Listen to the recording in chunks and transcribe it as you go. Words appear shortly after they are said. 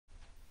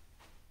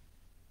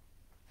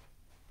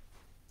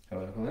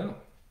Hello.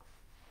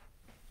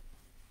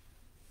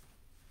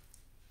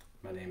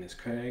 My name is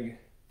Craig.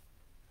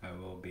 I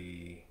will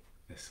be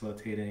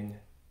facilitating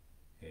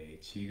a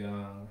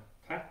Qigong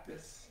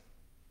practice.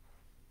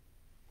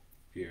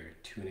 If you're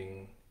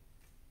tuning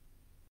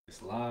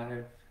this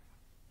live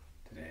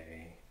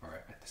today,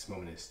 or at this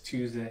moment is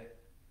Tuesday,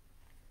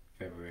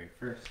 February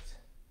 1st,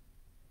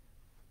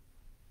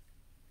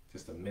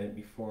 just a minute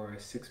before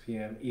 6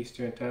 p.m.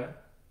 Eastern Time.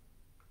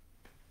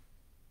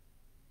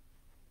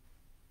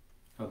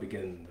 I'll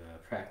begin the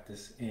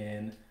practice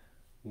in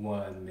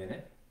 1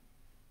 minute.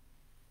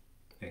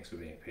 Thanks for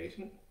being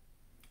patient,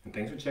 and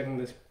thanks for checking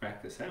this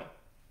practice out.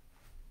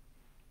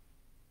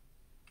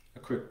 A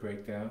quick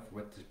breakdown for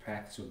what this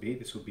practice will be.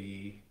 This will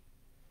be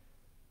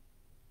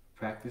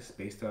practice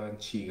based on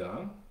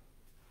Qigong,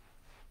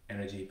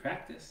 energy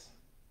practice.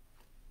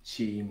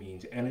 Qi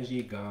means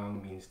energy, Gong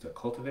means to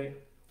cultivate.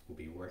 We'll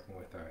be working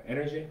with our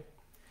energy.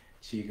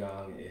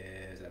 Qigong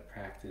is a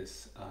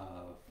practice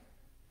of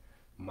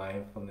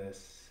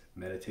mindfulness,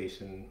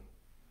 meditation,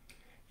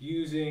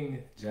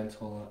 using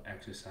gentle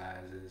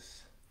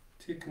exercises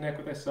to connect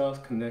with ourselves,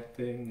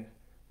 connecting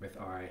with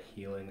our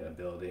healing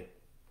ability.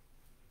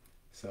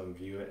 Some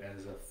view it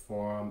as a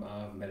form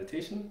of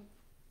meditation.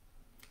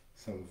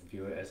 Some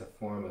view it as a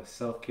form of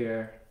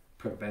self-care,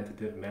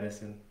 preventative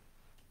medicine.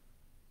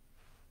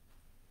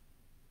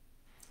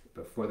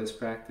 But for this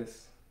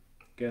practice,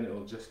 again, it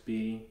will just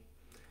be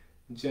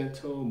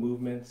gentle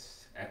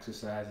movements,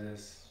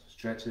 exercises,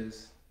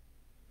 stretches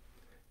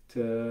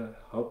to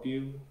help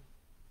you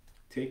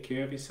take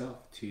care of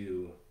yourself,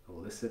 to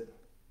elicit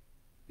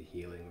the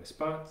healing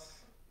response,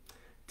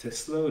 to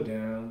slow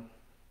down,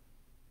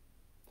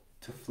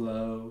 to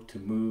flow, to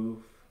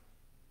move,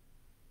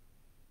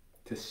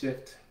 to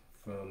shift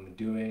from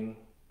doing,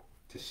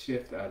 to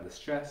shift out of the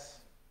stress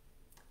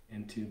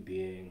into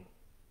being,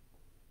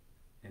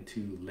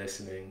 into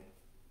listening,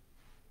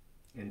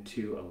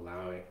 into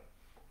allowing.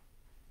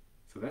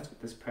 So that's what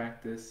this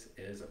practice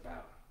is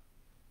about.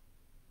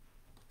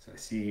 So I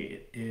see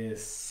it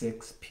is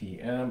 6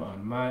 p.m.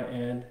 on my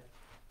end.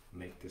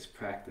 Make this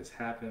practice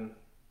happen.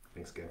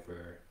 Thanks again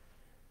for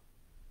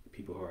the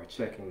people who are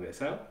checking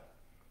this out.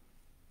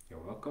 You're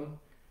welcome.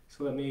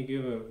 So let me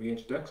give a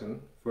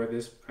reintroduction for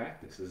this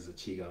practice. This is a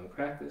Qigong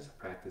practice,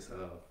 a practice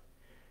of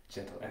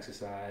gentle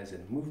exercise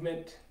and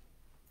movement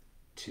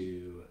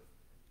to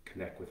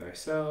connect with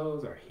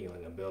ourselves, our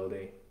healing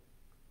ability,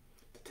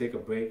 to take a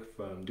break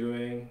from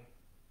doing,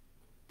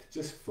 to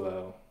just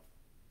flow,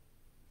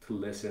 to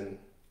listen,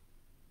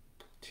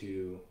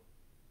 to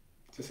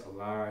just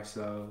allow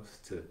ourselves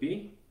to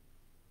be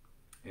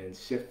and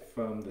shift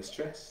from the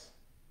stress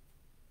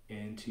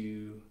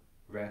into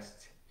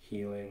rest,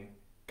 healing,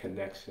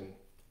 connection.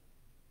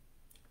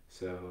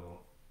 So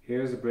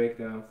here's a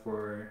breakdown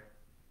for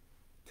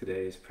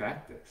today's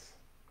practice.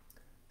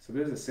 So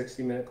this is a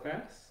 60-minute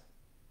class,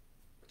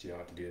 but you don't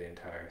have to do the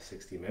entire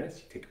 60 minutes.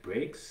 You take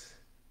breaks.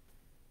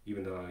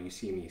 Even though you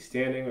see me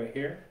standing right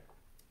here,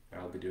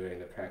 I'll be doing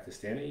the practice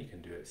standing. You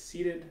can do it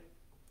seated.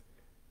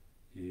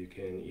 You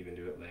can even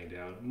do it laying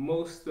down.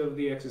 Most of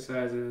the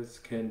exercises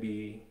can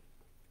be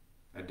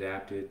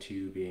adapted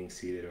to being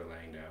seated or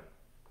laying down.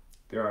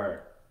 There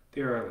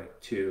are like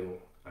two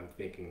I'm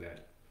thinking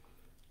that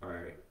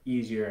are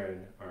easier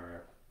and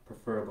are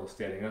preferable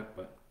standing up,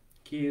 but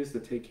key is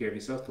to take care of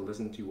yourself, to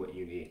listen to what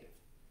you need.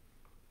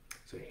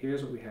 So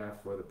here's what we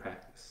have for the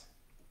practice.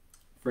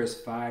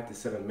 First 5 to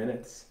 7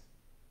 minutes.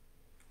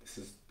 This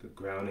is the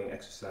grounding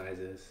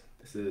exercises.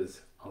 This is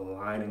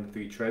aligning the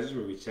 3 treasures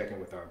where we check in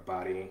with our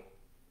body,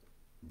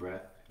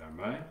 breath, and our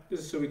mind. This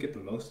is so we get the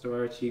most of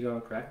our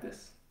Qigong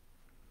practice.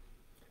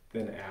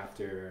 Then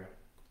after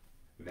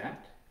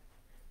that,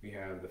 we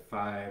have the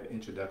 5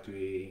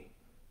 introductory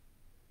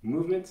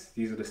movements.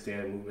 These are the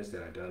standard movements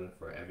that I've done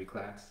for every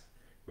class,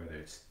 whether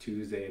it's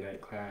Tuesday night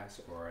class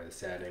or the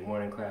Saturday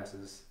morning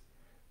classes.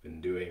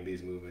 Been doing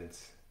these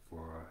movements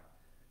for,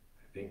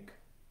 I think,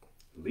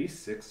 at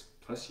least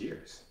 6+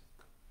 years.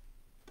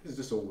 This is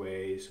just a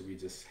way so we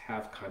just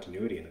have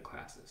continuity in the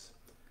classes.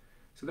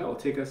 So that will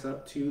take us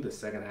up to the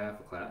second half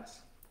of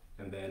class.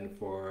 And then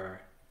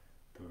for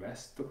the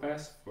rest of the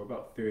class, for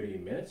about 30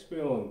 minutes,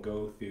 we'll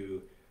go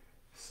through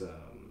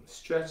some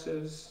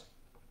stretches,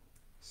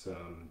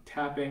 some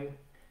tapping,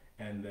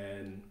 and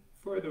then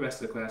for the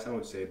rest of the class, I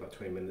would say about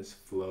 20 minutes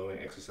flowing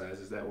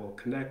exercises that will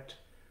connect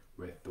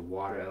with the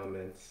water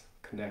elements,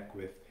 connect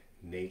with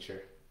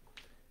nature,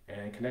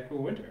 and connect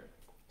with winter.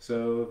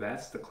 So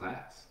that's the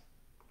class.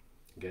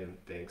 Again,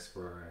 thanks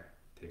for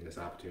taking this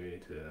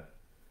opportunity to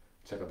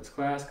check out this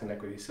class,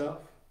 connect with yourself.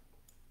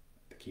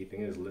 The key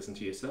thing is listen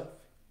to yourself.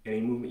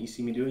 Any movement you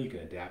see me doing, you can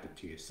adapt it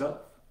to yourself.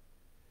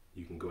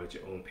 You can go at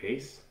your own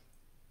pace.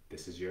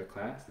 This is your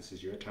class, this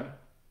is your time.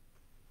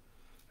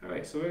 All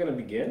right, so we're gonna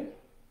begin.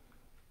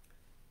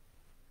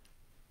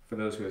 For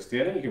those who are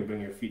standing, you can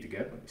bring your feet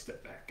together. Let me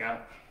step back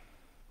out.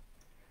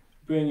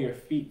 Bring your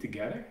feet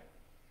together.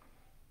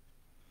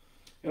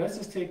 And let's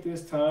just take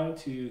this time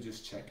to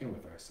just check in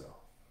with ourselves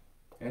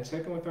and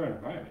check in with our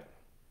environment.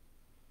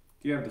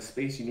 Do you have the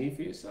space you need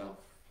for yourself?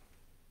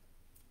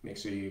 Make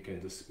sure you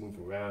can just move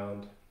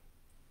around.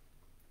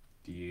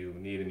 Do you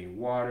need any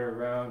water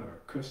around or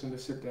a cushion to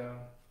sit down?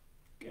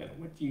 Again,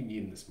 what do you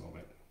need in this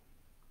moment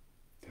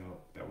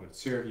that would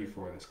serve you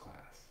for this class?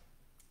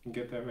 You can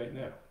get that right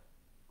now.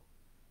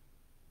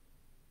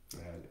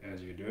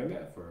 As you're doing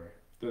that, for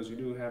those who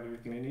do have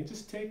everything they need,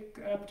 just take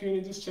the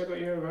opportunity to just check out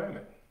your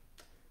environment.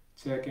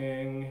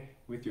 Checking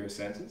with your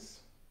senses.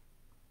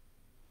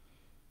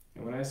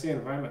 And when I say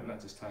environment, I'm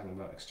not just talking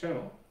about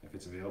external. If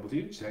it's available to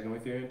you, checking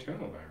with your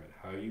internal environment.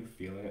 How are you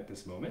feeling at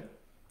this moment?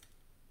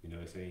 You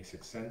notice any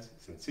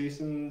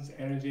sensations,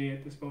 energy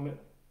at this moment?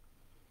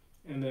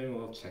 And then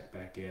we'll check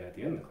back in at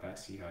the end of the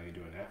class, see how you're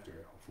doing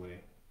after. Hopefully,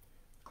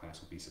 the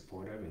class will be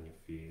supportive and you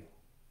feel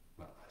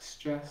a lot less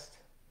stressed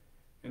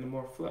and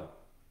more flow.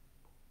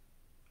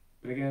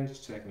 But again,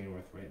 just checking in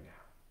with right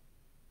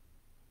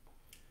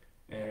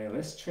now. And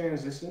let's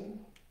transition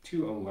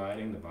to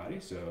aligning the body.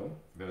 So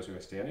for those who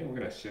are standing, we're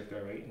going to shift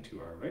our weight into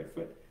our right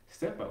foot,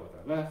 step out with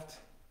our left.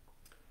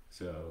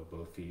 So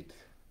both feet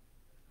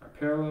are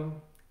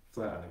parallel,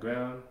 flat on the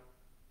ground.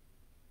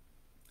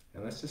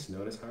 And let's just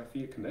notice how our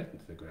feet are connected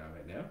to the ground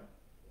right now.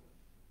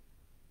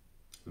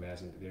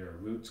 Imagine that there are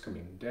roots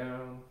coming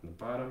down from the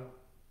bottom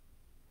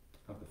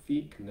of the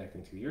feet,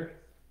 connecting to the earth.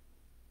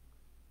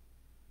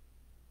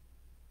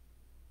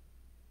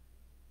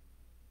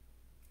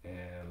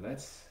 And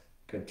let's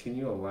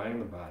continue aligning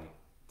the body.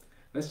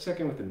 Let's check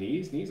in with the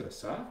knees. Knees are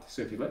soft,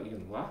 so if you let, you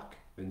can lock,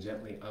 then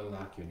gently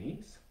unlock your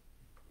knees.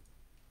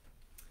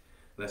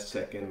 Let's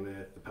check in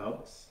with the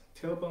pelvis.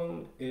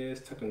 Tailbone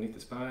is tucked underneath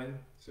the spine,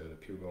 so the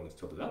pubic bone is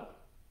tilted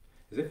up,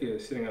 as if you're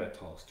sitting on a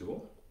tall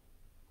stool.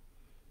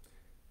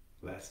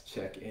 Let's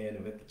check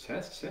in with the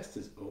chest. Chest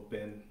is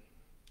open.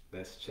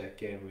 Let's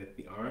check in with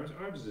the arms.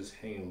 Arms are just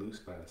hanging loose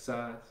by the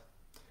sides.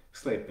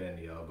 Slight bend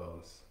the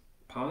elbows.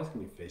 Palms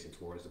can be facing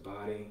towards the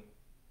body.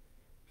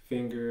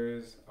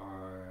 Fingers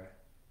are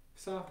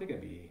soft. They can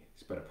be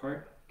spread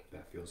apart.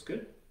 That feels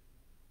good.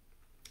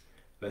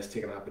 Let's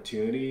take an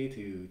opportunity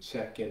to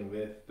check in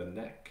with the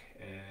neck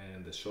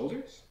and the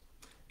shoulders.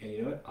 And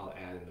you know what? I'll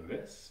add in the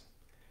wrists.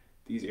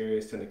 These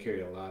areas tend to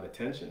carry a lot of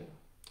tension.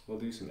 We'll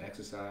do some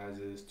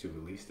exercises to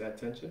release that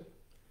tension.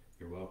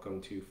 You're welcome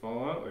to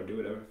fall out or do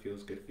whatever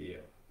feels good for you.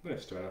 I'm going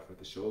to start off with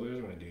the shoulders.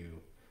 I'm going to do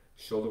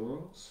shoulder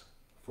rolls,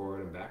 forward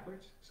and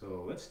backwards.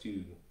 So let's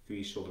do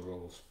 3 shoulder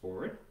rolls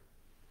forward.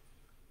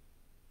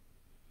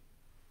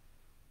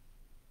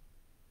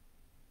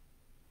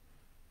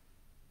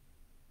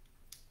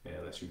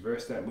 And let's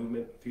reverse that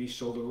movement, 3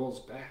 shoulder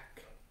rolls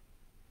back.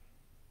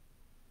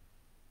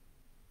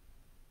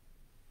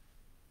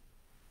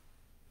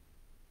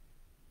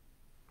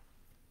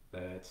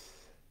 Let's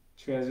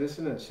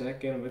transition and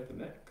check in with the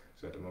neck.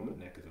 So at the moment,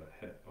 neck is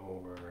head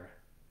over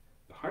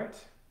the heart.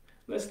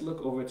 Let's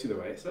look over to the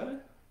right side.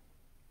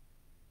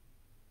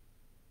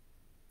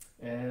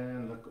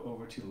 And look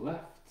over to the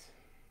left.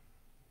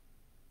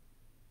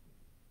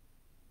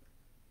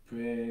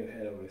 Bring the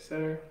head over to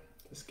center.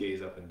 Let's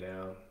gaze up and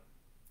down.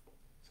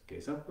 So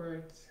gaze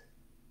upwards.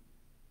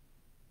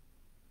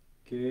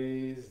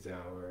 Gaze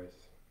downwards.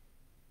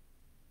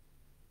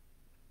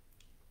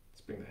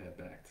 Let's bring the head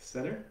back to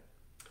center.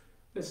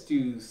 Let's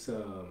do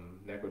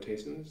some neck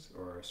rotations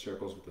or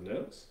circles with the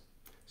nose.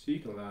 So you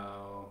can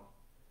allow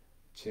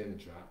chin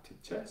drop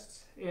to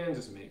chest and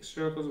just make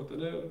circles with the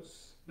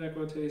nose, neck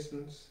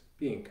rotations,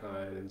 being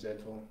kind and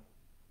gentle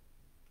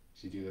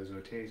as you do those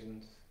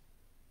rotations.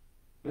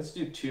 Let's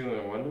do 2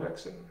 in one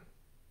direction.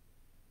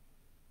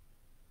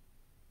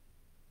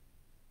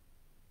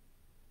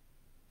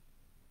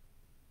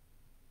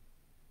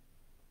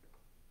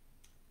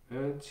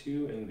 And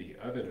 2 in the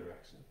other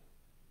direction.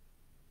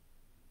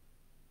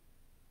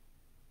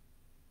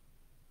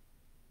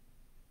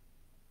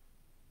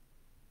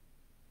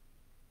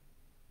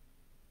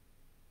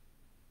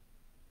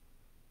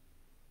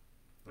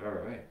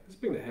 Alright, let's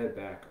bring the head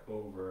back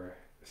over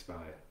the spine.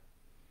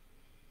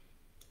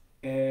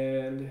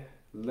 And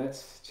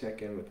let's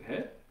check in with the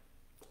head.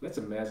 Let's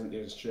imagine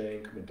there's a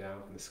string coming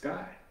down from the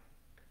sky.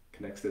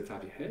 Connects to the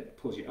top of your head,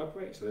 pulls you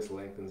upright, so this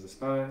lengthens the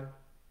spine.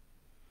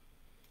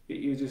 Yet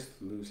you just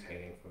loose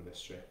hanging from this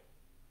string.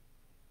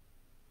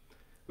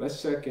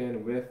 Let's check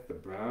in with the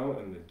brow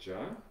and the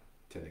jaw.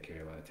 Tend to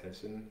carry a lot of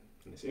tension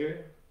in this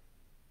area.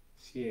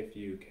 See if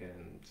you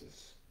can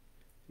just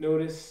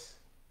notice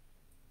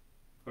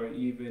or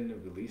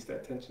even release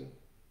that tension.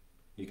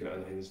 You can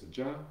unhinge the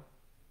jaw.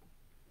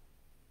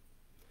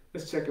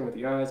 Let's check in with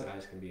the eyes.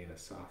 Eyes can be in a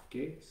soft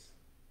gaze.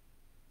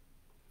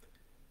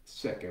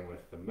 Let's check in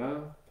with the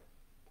mouth.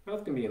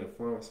 Mouth can be in a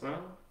form of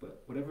smile,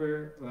 but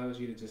whatever allows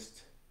you to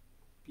just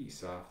be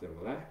soft and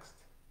relaxed.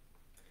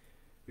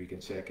 We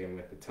can check in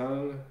with the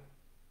tongue.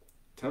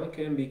 Tongue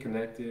can be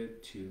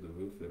connected to the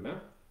roof of the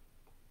mouth.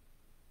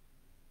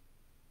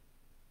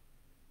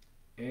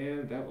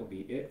 And that will be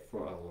it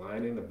for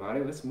aligning the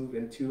body. Let's move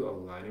into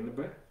aligning the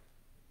breath.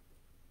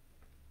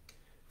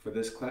 For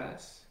this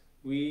class,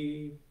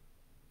 we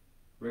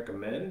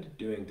recommend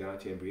doing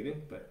Dantian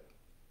breathing, but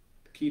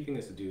the key thing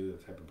is to do the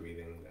type of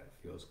breathing that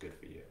feels good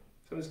for you.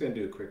 So I'm just going to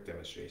do a quick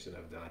demonstration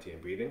of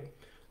Dantian breathing.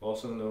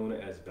 also known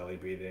as belly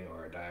breathing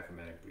or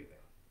diaphragmatic breathing.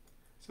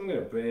 So I'm going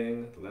to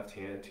bring the left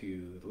hand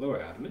to the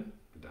lower abdomen,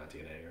 the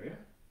dantian area.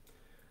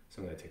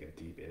 So I'm going to take a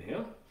deep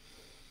inhale.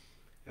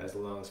 As the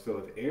lungs fill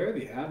with air,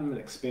 the abdomen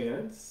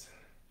expands.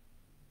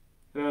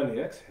 And on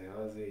the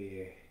exhale, as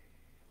the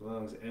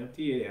lungs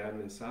empty, the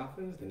abdomen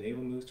softens, the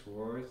navel moves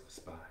towards the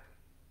spine.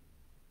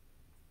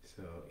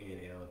 So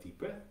inhale, deep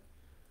breath.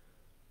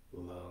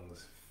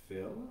 Lungs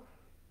fill.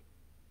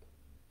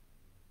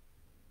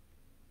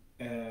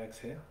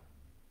 Exhale.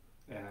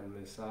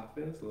 Abdomen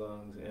softens,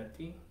 lungs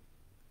empty,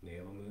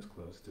 navel moves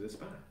close to the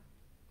spine.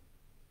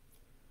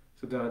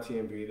 So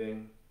dantian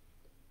breathing,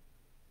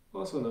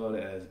 also known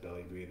as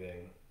belly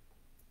breathing,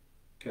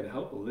 can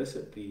help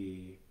elicit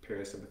the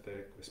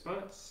parasympathetic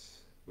response,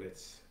 which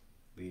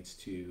leads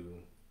to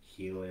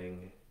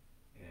healing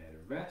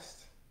and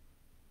rest.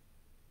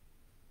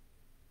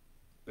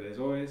 But as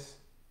always,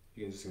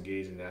 you can just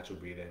engage in natural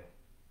breathing.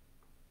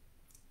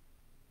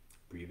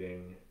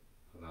 Breathing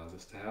allows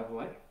us to have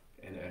life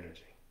and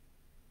energy.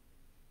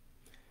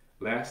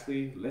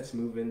 Lastly, let's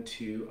move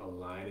into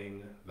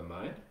aligning the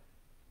mind.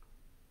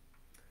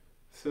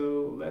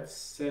 So let's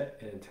set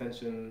an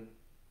intention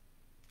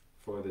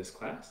for this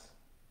class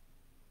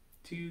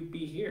to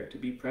be here, to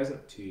be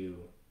present, to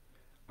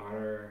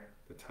honor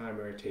the time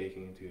we're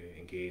taking to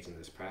engage in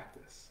this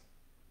practice.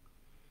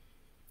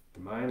 The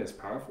mind is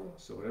powerful,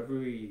 so whatever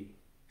we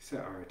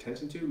set our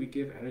attention to, we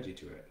give energy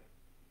to it.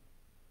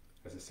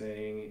 As the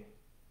saying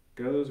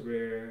goes,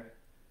 where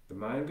the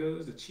mind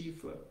goes, the chi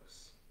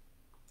flows.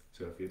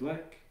 So if you'd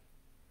like,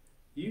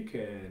 you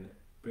can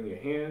bring your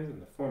hands in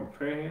the form of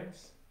prayer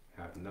hands,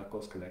 have the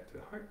knuckles connect to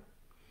the heart,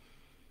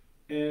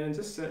 and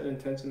just set an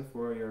intention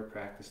for your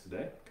practice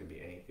today. It could be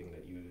anything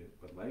that you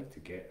would like to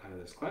get out of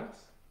this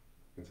class.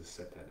 You can just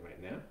set that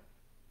right now.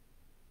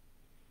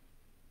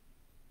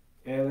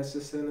 And let's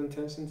just set an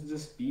intention to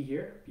just be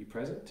here, be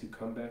present, to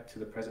come back to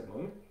the present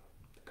moment,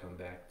 to come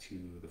back to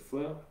the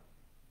flow,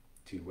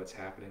 to what's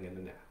happening in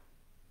the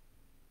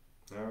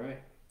now. All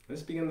right,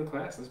 let's begin the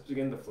class. Let's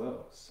begin the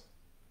flows.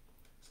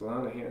 So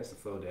allow the hands to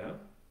flow down.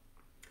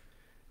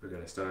 We're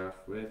going to start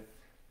off with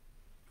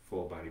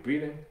full body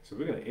breathing. So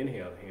we're going to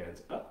inhale the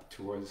hands up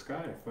towards the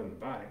sky in front of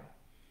the body.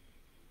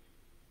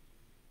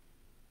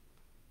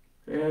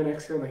 And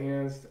exhale the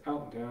hands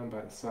out and down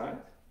by the side.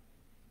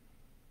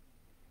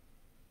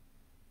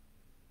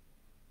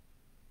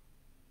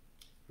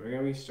 We're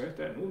going to restart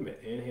that movement.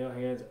 Inhale,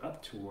 hands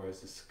up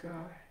towards the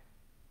sky.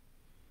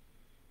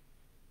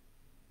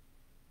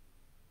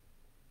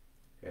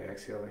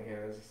 Exhale the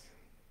hands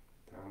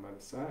down by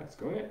the sides.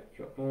 Go at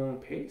your own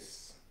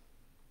pace.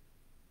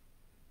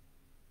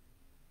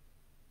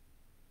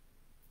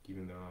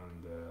 Even though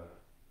I'm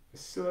the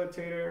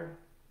facilitator,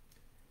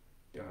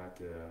 you don't have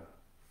to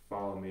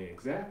follow me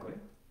exactly.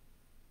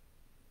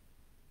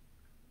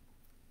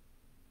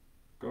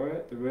 Go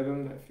at the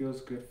rhythm that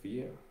feels good for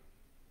you.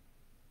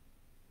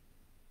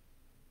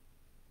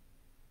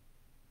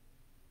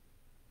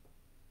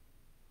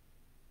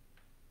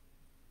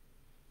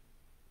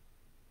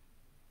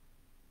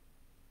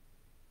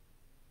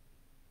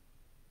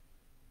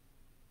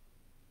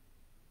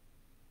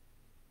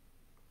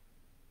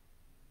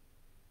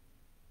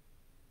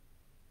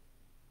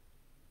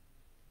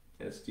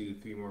 Let's do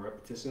 3 more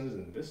repetitions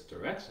in this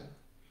direction.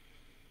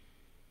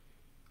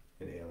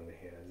 Inhaling the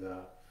hands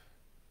up.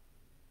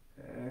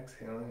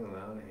 Exhaling,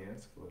 allowing the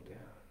hands to flow down.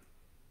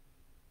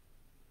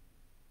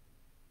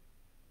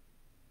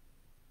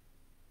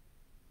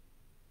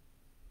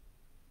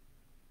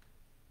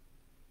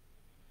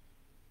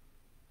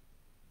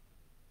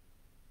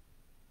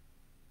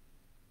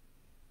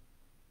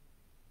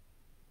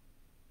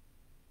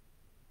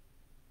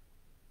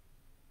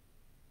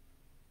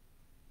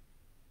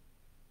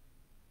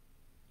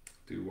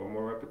 Do 1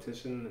 more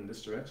repetition in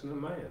this direction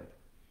on my end.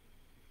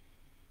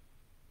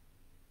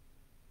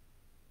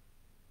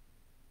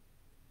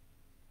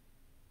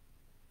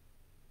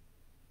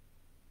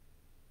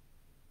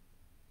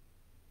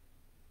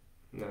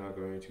 Now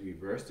we're going to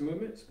reverse the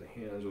movement, so the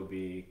hands will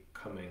be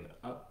coming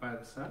up by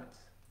the sides.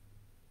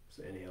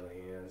 So inhale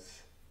the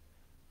hands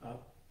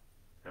up,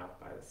 out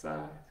by the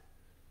sides.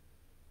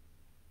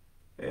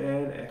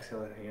 And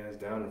exhale the hands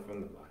down in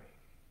front of the body.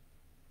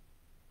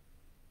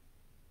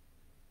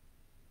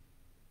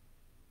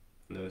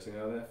 Noticing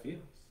how that feels.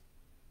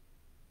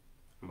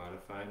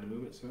 Modifying the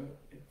movement so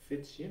it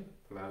fits you,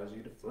 allows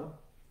you to flow.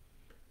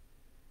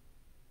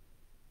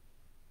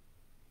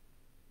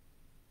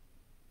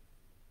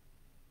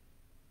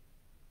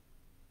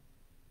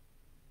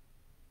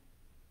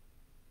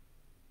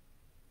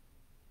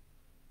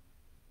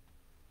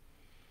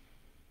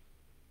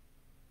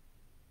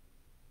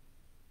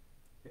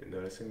 And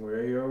noticing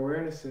where your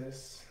awareness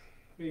is,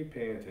 what are you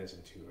paying attention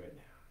to right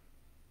now?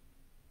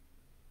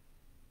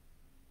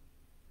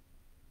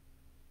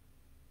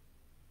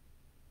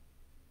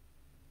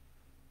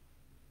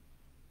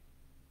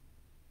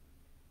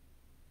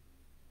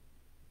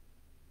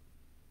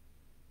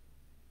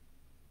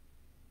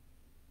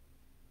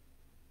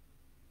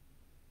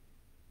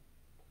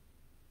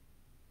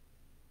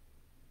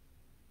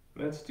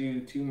 Let's do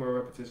 2 more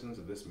repetitions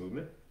of this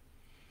movement.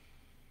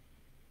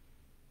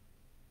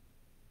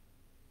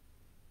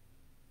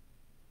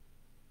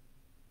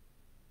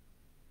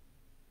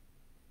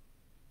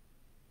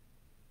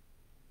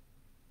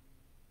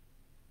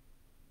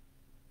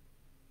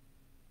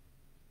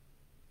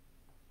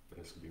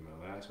 This will be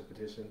my last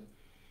repetition.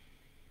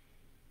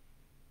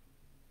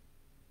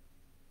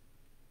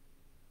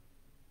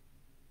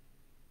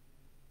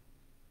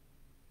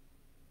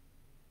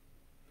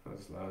 I'll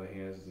just allow the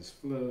hands to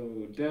just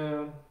flow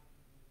down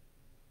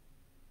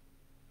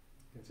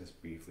and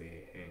just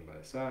briefly hang by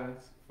the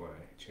sides before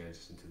I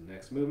transition to the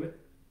next movement.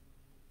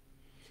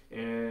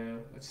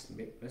 And let's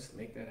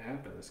make that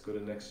happen. Let's go to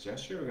the next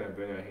gesture. We're going to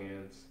bring our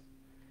hands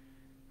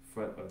in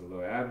front of the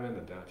lower abdomen,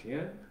 the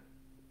dantian.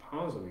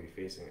 Palms will be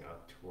facing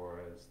up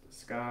towards the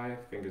sky.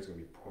 Fingers are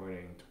going to be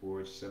pointing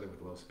towards each other with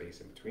a little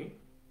space in between.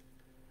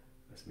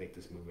 Let's make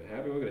this movement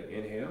happen. We're going to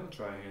inhale,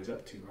 draw hands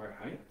up to heart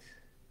height.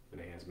 When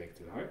the hands make it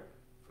to the heart,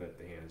 flip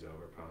the hands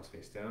over, palms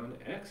face down.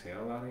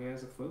 Exhale, allow the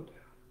hands to float down.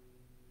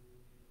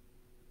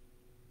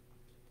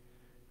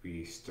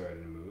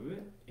 Restarting the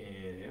movement.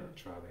 Inhale,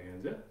 draw the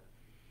hands up.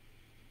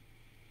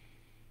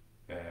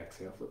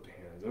 Exhale, flip the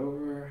hands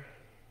over.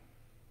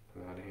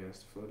 Allow the hands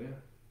to flow down.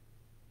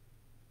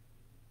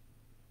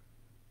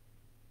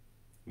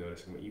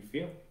 Noticing what you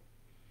feel.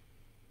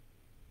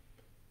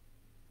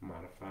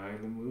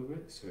 Modifying the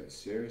movement so it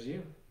serves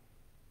you.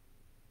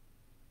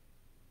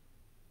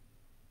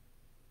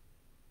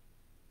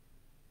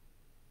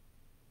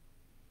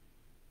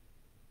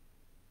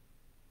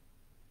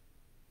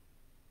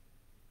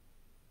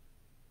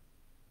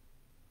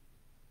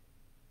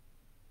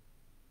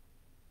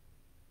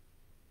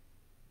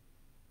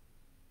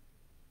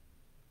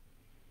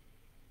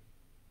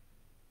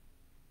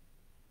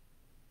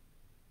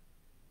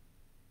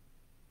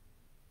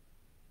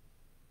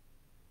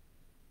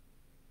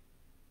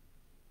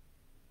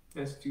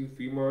 Let's do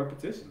 3 more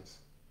repetitions.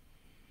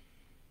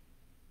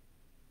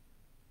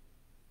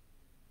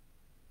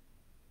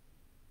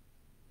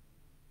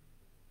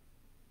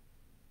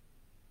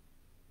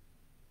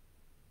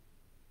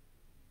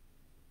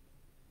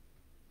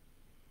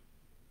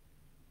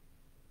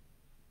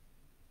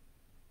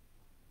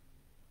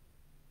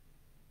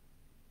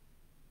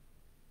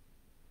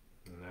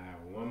 And I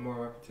have 1 more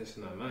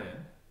repetition on my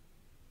end.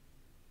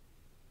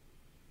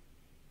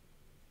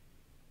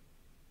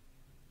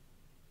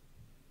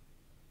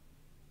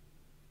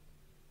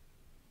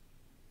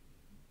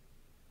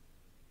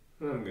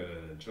 I'm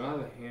going to draw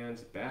the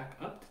hands back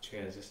up to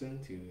transition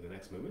to the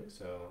next movement.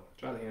 So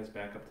draw the hands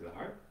back up to the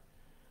heart.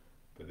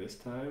 But this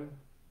time,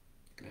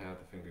 you can have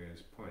the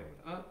fingers pointing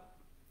up.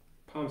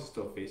 Palms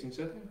still facing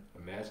each other.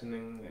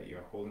 Imagining that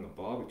you're holding a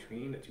ball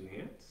between the 2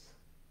 hands.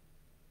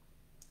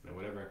 And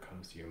whatever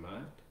comes to your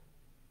mind,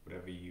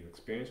 whatever you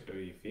experience,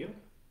 whatever you feel,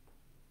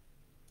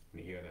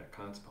 when you hear that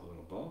concept of holding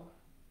a ball,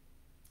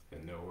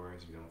 and no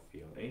worries, you don't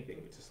feel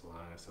anything. We just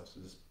allow ourselves to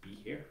just be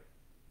here,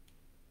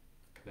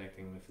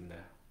 connecting with the now.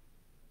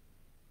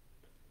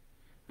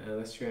 Now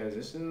let's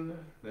transition.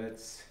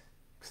 Let's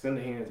extend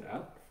the hands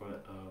out in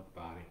front of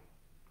body.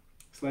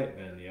 Slight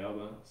bend the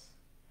elbows.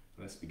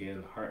 Let's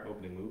begin the heart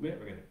opening movement.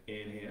 We're going to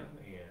inhale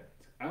the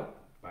hands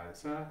out by the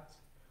sides,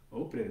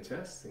 opening the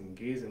chest and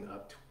gazing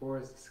up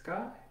towards the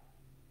sky.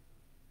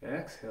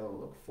 Exhale,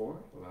 look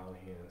forward, allow the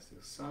hands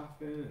to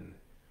soften and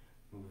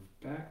move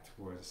back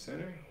towards the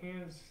center.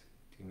 Hands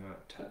do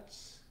not touch.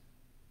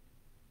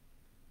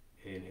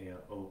 Inhale,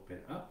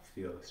 open up,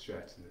 feel the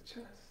stretch in the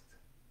chest.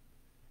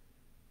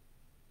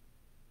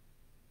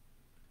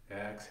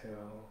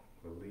 Exhale,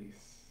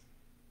 release.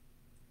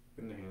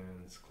 Bring the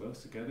hands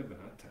close together but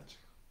not touching.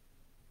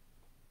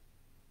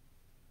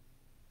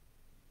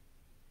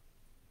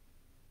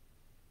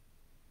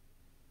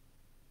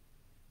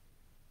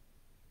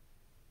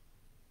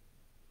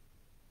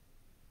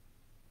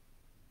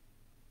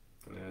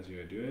 And as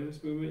you're doing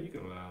this movement, you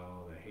can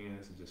allow the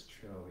hands to just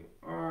trail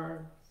the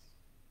arms.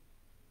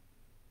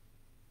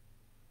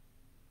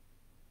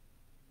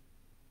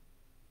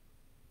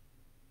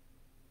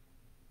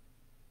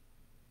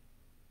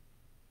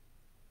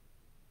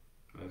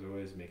 As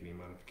always, make any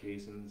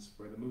modifications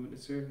for the movement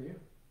to serve you.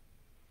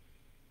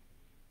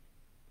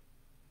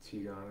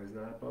 Qigong is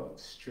not about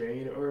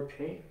strain or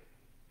pain.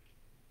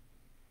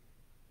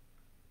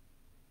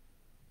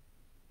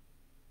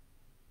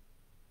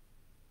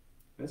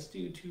 Let's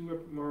do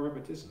 2 more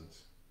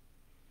repetitions.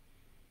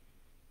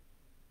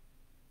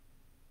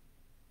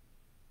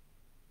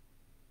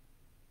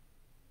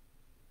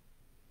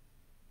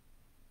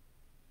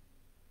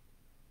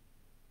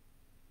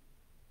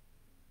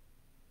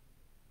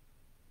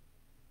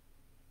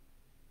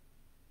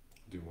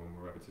 Do 1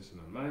 more repetition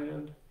on my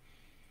end.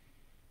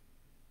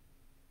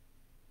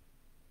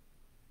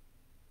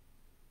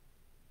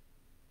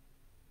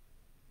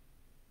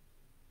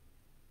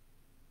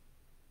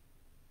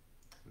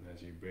 And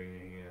as you bring your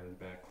hands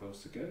back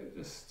close together,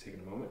 just taking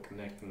a moment,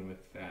 connecting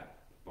with that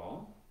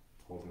ball,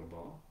 holding the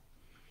ball.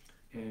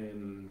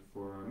 And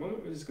for a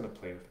moment, we're just going to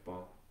play with the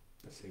ball.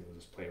 Let's say we'll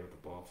just play with the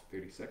ball for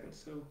 30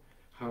 seconds. So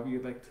however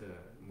you'd like to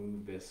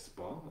move this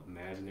ball,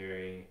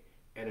 imaginary,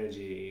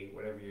 energy,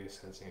 whatever you're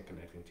sensing and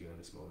connecting to in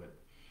this moment.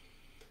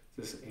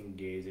 Just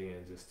engaging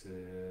in just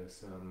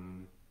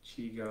some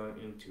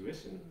Qigong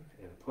intuition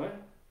and play.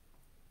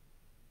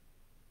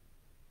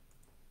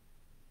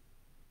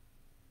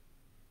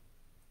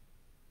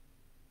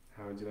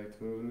 How would you like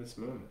to move in this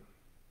moment?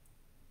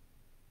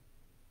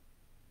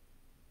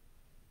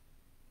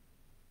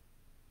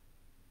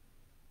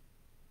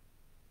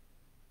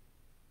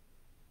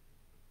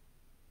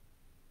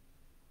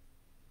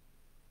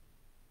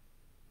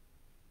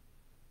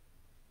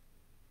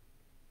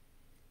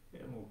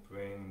 And we'll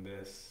bring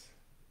this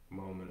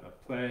moment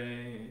of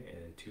play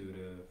and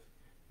intuitive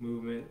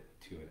movement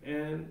to an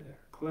end, or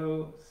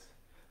close.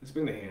 Let's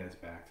bring the hands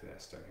back to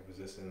that starting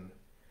position.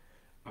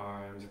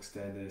 Arms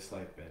extended,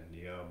 slight bend in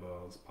the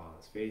elbows,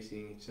 palms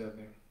facing each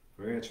other.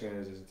 We're going to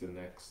transition to the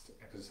next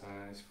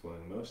exercise,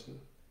 flowing motion.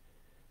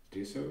 To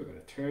do so, we're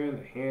going to turn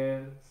the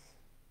hands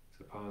so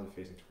the palms are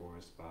facing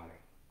towards the body.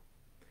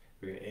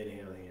 We're going to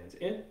inhale the hands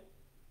in.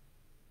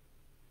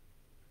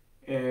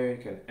 And you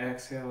can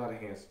exhale, allow the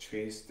hands to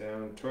trace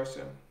down the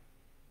torso.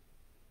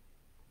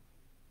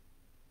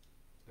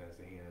 As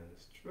the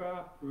hands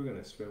drop, we're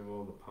going to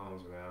swivel the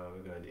palms around.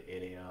 We're going to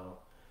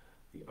inhale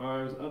the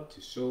arms up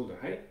to shoulder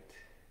height.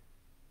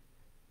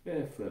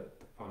 Then flip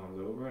the palms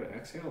over and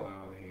exhale,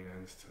 allow the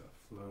hands to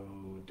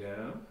flow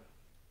down.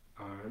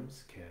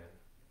 Arms can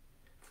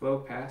flow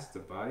past the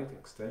body to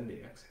extend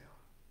the exhale.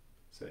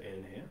 So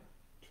inhale,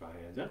 draw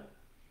hands up.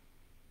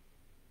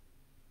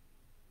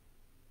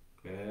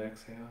 And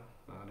exhale,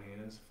 allow the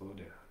hands to flow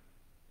down.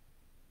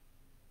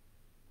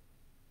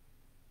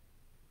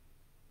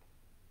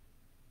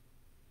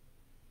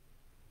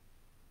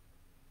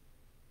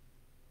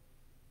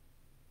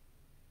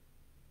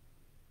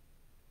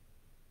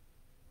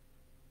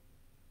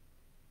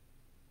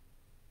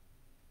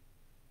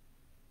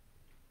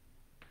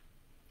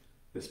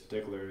 This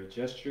particular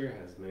gesture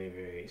has many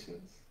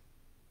variations.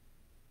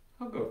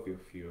 I'll go through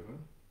a few of them.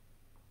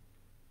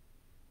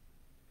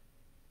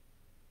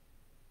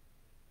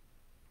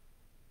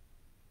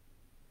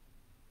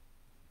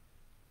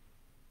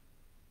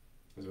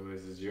 As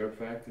always, as your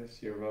practice,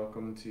 you're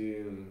welcome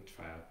to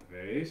try out the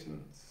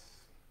variations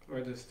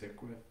or just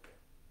stick with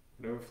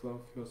whatever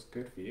flow feels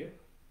good for you.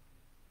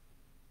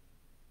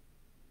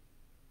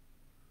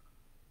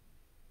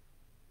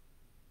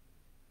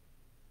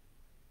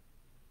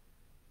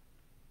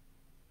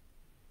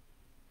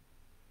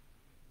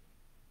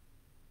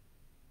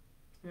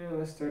 And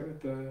let's start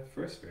with the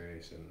first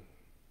variation.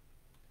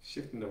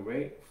 Shifting the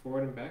weight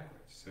forward and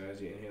backwards. So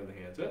as you inhale the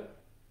hands up,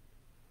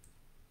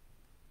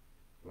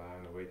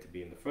 allowing the weight to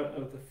be in the front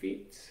of the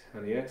feet.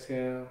 On the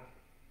exhale,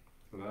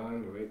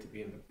 allowing the weight to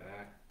be in the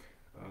back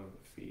of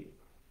the feet.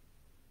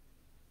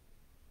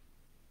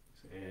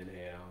 So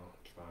inhale,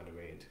 drawing the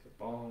weight into the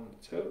ball and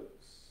the toes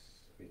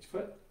of each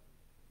foot.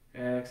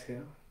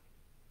 Exhale,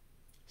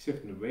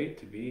 shifting the weight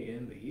to be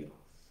in the heels.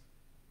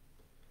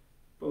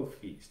 Both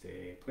feet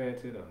stay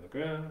planted on the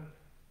ground.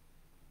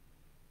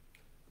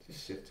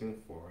 Just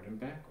shifting forward and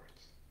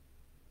backwards.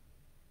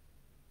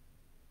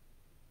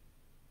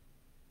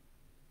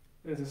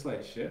 There's a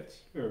slight shift,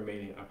 you're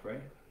remaining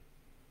upright.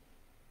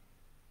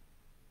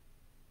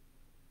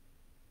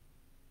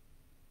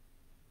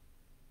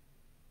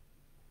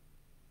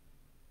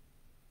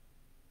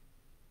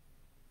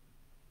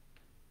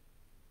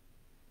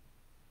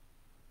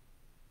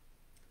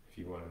 If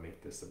you want to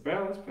make this a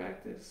balance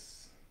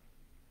practice,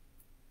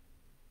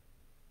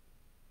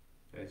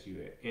 as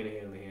you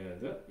inhale the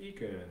hands up, you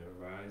can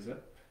rise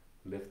up,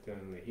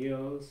 lifting the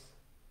heels.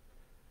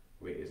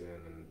 Weight is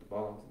in the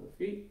balls of the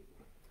feet.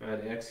 On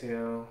the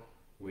exhale,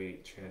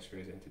 weight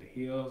transfers into the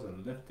heels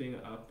and lifting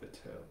up the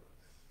toes.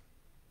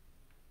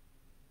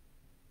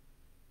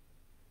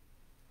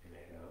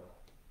 Inhale.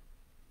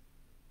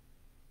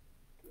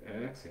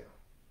 Exhale.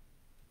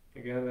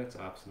 Again, that's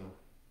optional.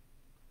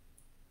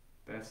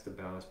 That's the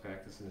balance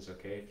practice, and it's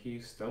okay if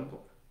you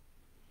stumble.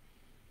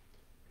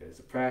 It's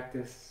a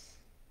practice.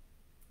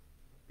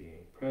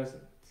 Being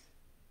present,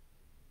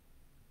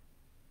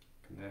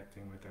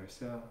 connecting with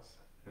ourselves,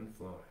 and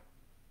flowing.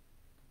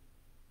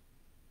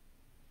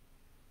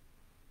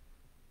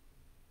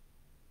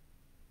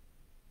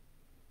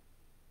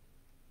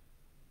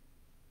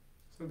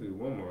 So I'll do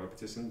one more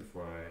repetition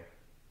before I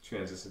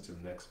transition to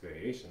the next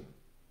variation.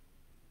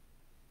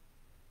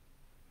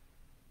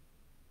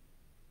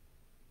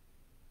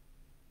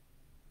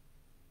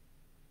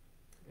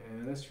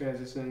 And let's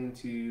transition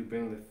to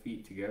bring the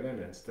feet together and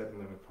then stepping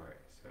them apart.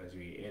 So as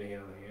we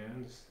inhale the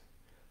hands,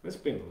 let's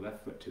bring the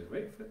left foot to the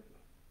right foot.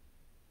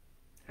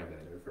 Have that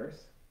in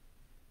reverse.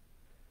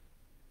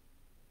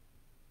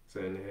 So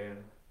inhale,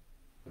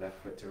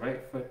 left foot to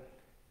right foot.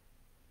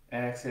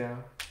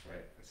 Exhale,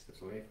 right foot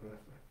steps away from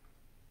left foot.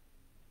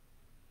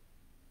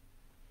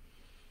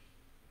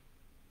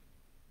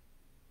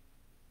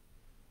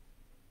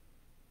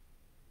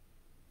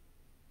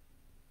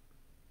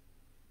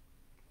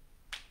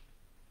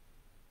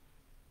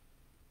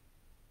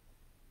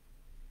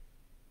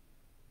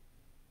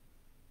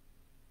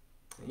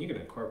 And you can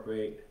incorporate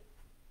incorporate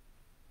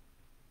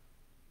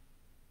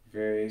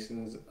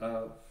variations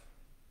of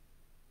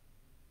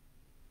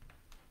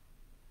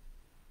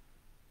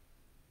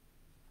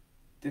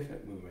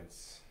different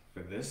movements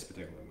for this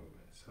particular movement.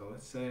 So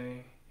let's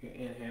say you're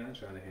inhaling,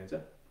 drawing the hands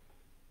up.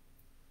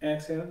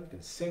 Exhale, you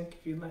can sink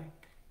if you like.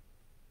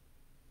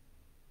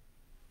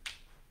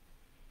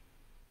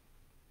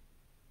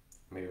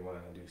 Maybe want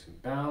to do some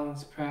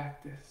balance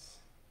practice.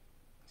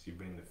 So you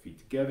bring the feet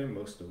together.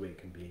 Most of the weight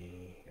can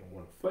be in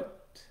one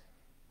foot.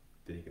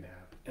 Then you can have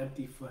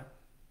empty foot.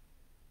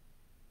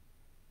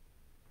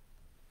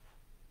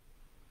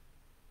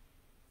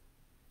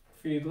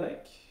 If you'd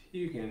like,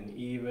 you can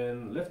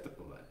even lift up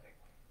a leg.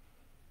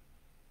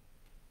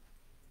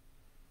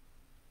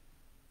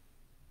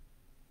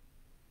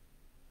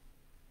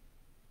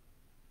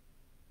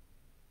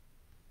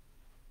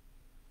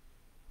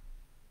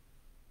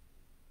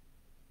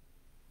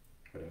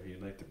 Whatever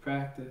you'd like to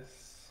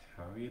practice,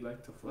 however you'd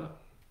like to flow.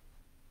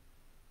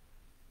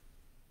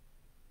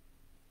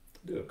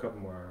 Do a couple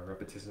more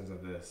repetitions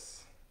of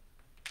this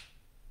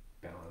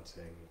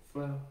balancing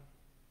flow.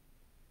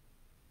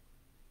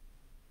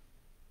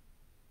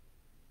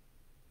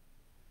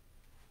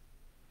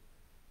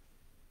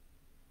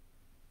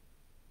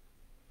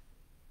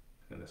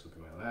 And this will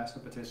be my last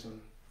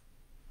repetition.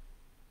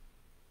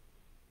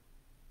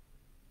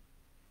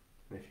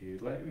 And if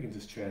you'd like, we can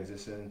just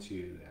transition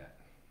to that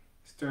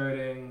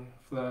starting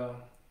flow.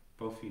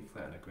 Both feet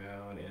flat on the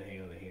ground.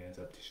 Inhale the hands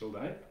up to shoulder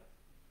height.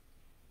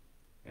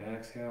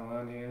 Exhale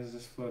on the hands,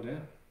 just flow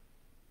down.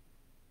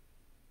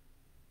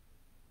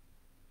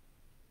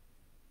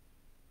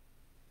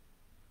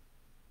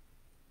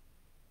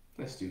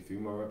 Let's do 3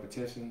 more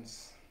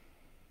repetitions.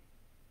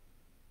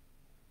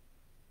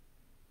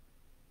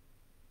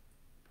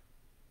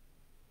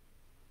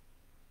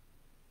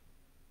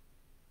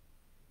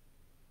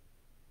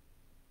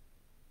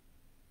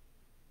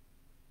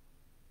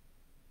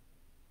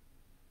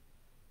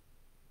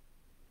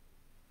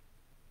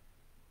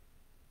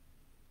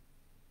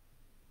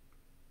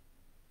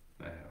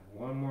 I have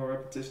one more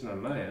repetition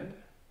on my end.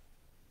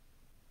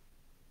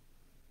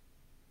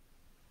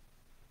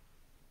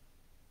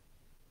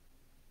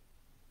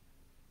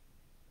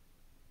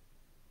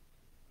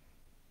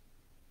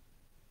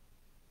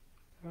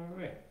 All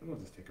right, we'll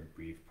just take a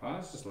brief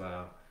pause. Just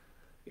allow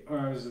the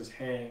arms just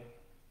hang.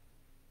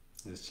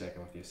 Just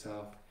checking with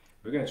yourself.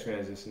 We're going to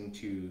transition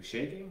to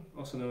shaking,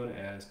 also known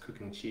as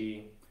cooking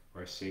chi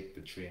or shake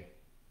the tree.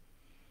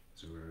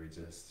 So where we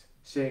just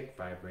shake,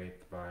 vibrate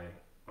the body,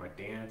 or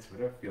dance,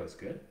 whatever feels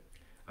good.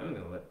 I'm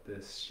going to let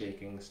this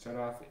shaking start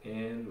off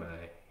in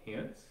my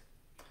hands.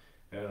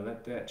 And I'll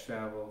let that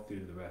travel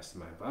through the rest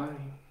of my body.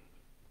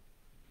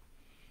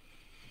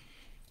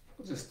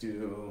 We'll just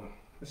do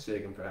a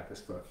shaking practice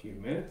for a few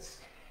minutes.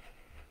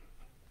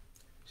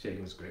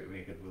 Shaking is a great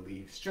way to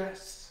relieve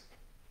stress.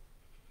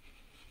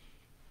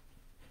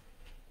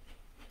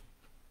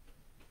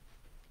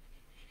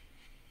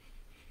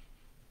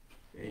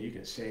 And you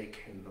can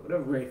shake in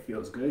whatever way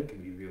feels good. It can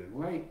be really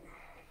light,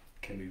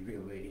 can be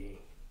really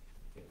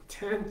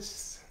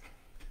intense.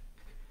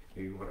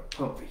 Maybe you want to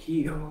pump the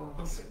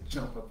heels and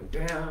jump up and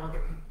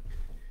down.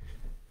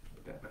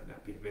 But that might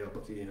not be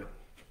available to you.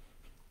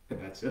 And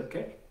that's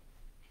okay.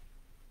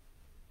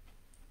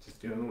 Just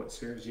doing what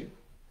serves you.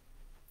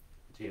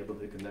 What you're able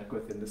to connect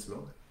with in this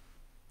moment.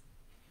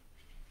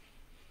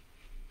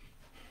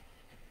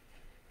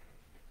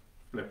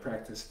 And a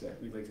practice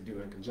that we like to do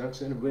in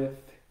conjunction with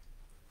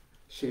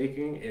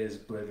shaking is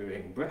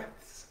blithering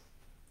breaths.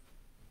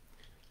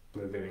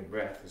 Blithering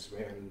breath is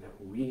when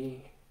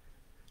we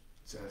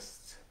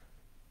just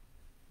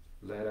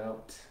let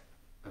out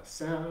a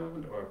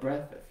sound or a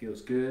breath that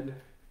feels good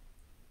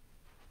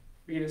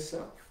for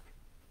yourself.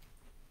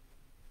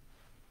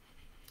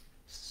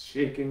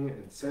 Shaking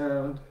and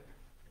sound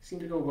seem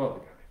to go well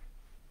together.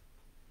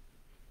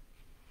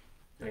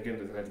 And again, it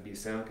doesn't have to be a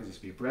sound, it could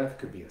just be a breath,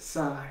 could be a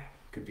sigh,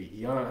 could be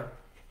yawn.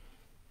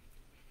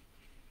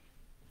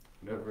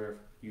 Whatever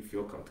you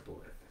feel comfortable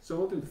with. So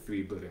we'll do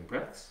 3 blithering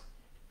breaths.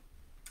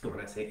 And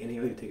when I say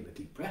inhale, you're taking a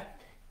deep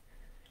breath.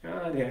 And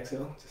on the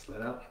exhale, just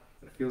let out.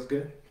 When it feels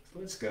good, so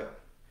let's go.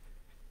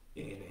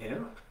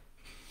 Inhale.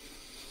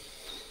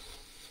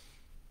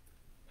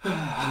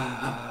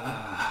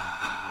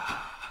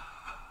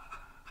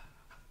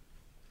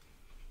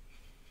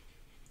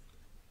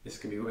 This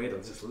can be a way to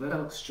just let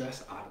out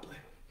stress audibly.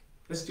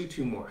 Let's do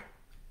 2 more.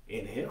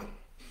 Inhale.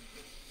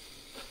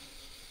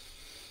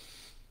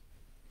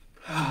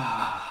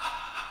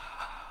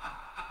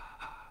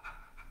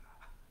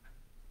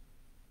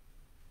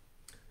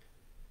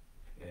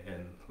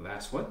 And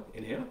last one,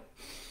 inhale.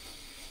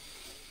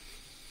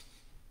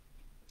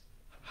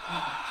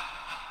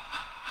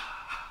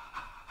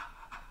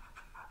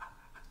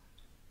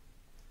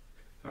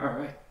 All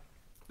right,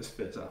 let's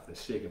finish off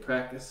this shaking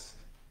practice.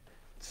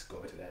 Let's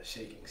go into that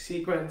shaking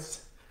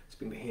sequence. Let's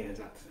bring the hands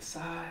out to the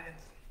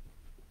sides.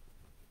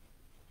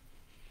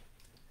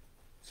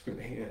 Let's bring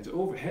the hands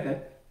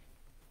overhead.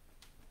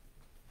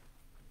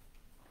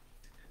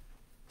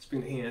 Let's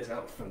bring the hands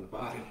out from the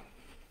body.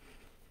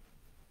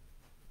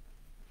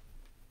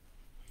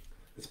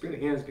 Let's bring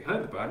the hands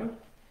behind the body.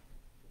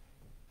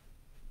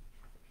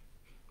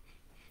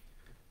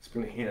 Let's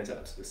bring the hands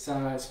out to the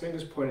sides,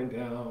 fingers pointing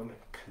down,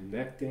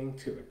 connecting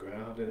to the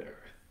ground and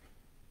earth.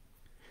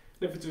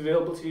 And if it's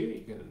available to you,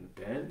 you can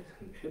bend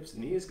and hips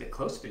and knees, get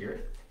close to the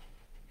earth.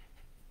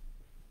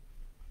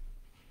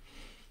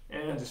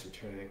 And just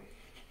returning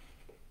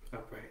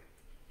upright.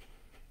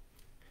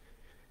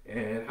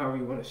 And however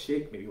you want to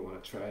shake, maybe you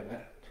want to try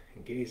that.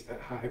 Engage that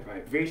high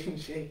vibration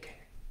shake.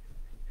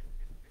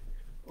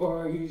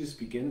 Or you just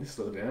begin to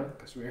slow down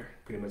because we're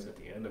pretty much at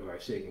the end of our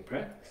shaking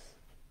practice.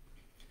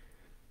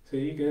 So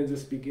you can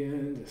just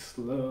begin to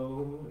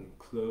slow and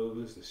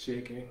close the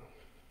shaking.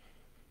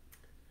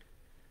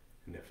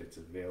 And if it's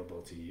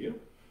available to you,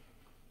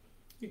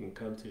 you can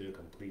come to a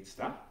complete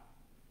stop.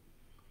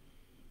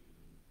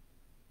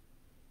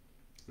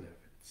 And if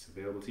it's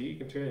available to you, you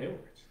can turn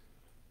inwards.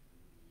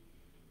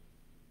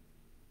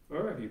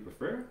 Or if you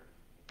prefer,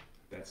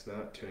 that's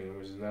not, turning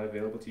inwards is not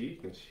available to you, you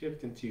can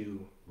shift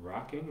into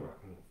rocking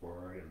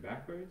forward and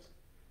backwards,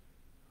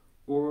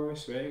 or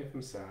swaying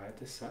from side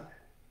to side.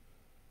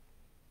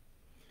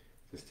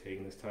 Just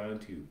taking this time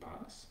to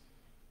pause.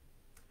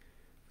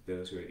 For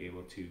those who are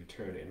able to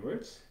turn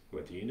inwards,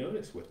 what do you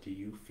notice? What do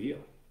you feel?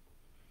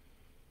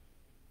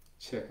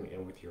 Checking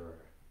in with your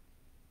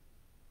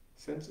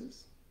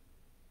senses.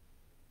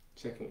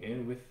 Checking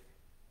in with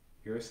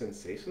your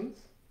sensations.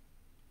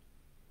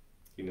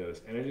 Do you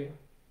notice energy?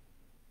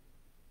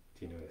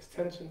 Do you notice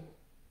tension?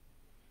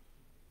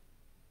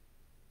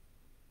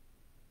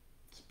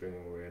 Just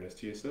bringing awareness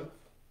to yourself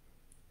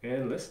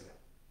and listening.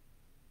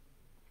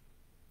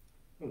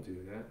 We'll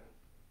do that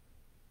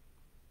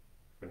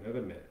for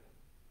another minute.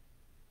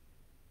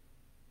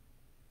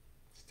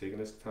 Just taking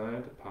this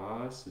time to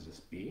pause, to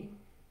just be.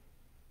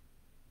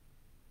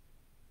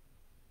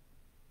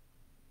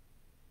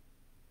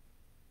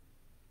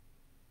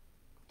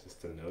 Just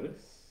to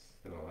notice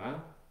and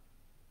allow.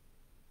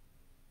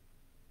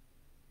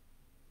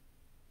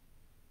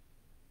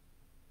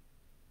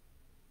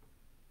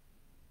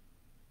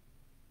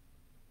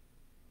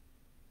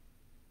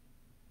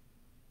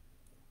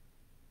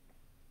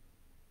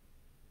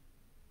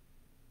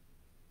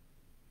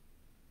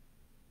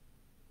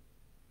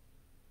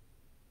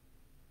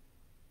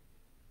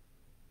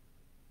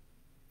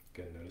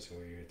 Again, noticing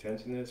where your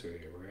attention is, where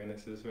your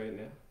awareness is right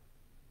now.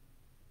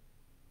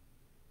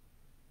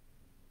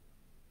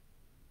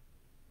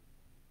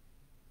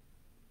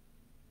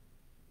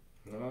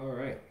 All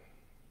right.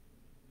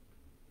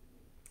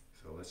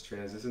 So let's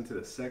transition to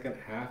the second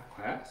half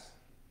class.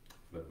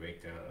 For the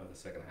breakdown of the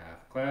second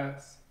half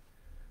class,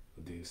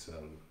 we'll do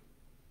some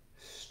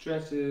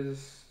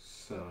stretches,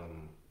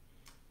 some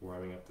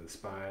warming up to the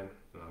spine,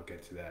 and I'll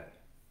get to that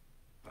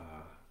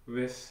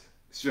wrist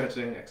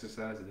stretching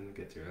exercise I didn't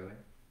get to earlier.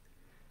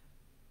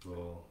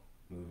 We'll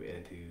move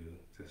into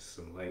just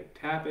some light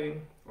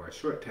tapping or a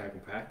short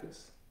tapping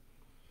practice.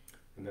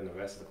 And then the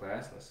rest of the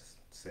class, let's just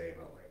say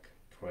about like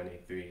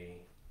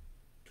 23,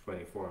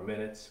 24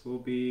 minutes, will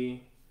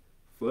be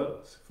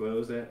flows.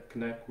 Flows that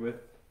connect with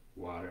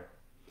water,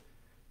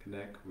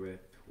 connect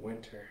with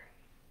winter,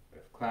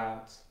 with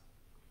clouds.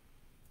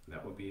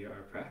 That will be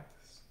our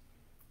practice.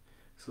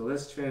 So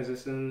let's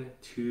transition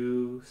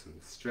to some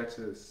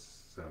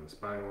stretches, some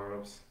spine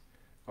warm-ups.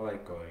 I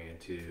like going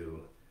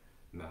into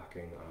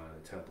knocking on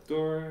a temple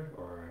door,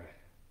 or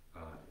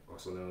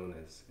also known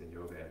as in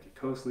yoga empty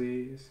toe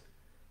sleeves,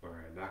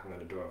 or knocking on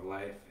the door of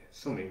life.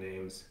 So many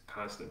names,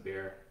 constant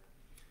bear,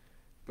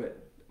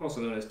 but also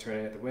known as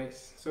turning at the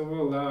waist. So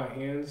we'll allow our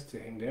hands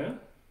to hang down.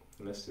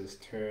 And let's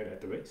just turn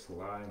at the waist,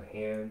 allowing the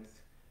hands,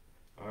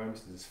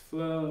 arms to just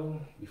flow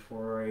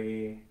before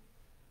I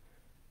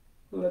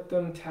let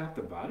them tap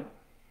the body.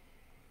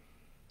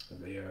 If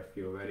they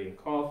feel ready and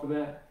call for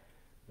that,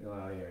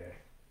 allow your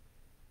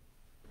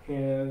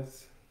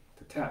hands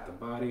to tap the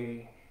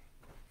body.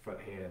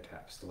 Front hand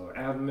taps the lower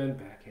abdomen,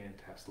 back hand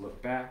taps the lower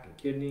back and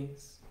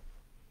kidneys.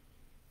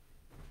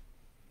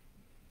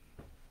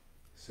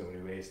 So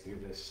many ways to do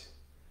this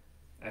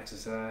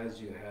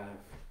exercise. You have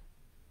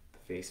the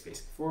face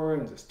facing forward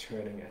and just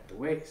turning at the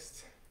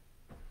waist.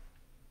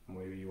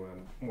 Maybe you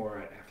want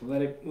more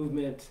athletic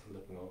movement,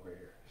 looking over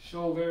your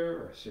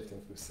shoulder or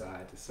shifting from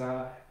side to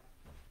side.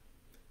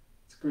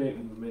 It's a great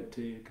movement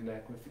to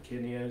connect with the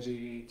kidney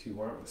energy, to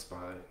warm the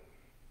spine.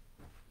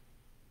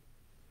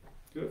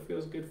 Do what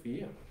feels good for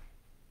you.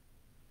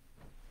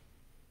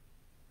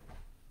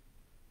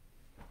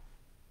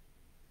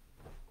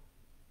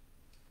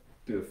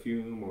 Do a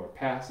few more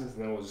passes,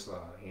 and then we'll just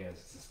allow the hands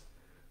to just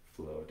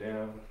flow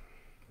down,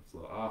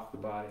 flow off the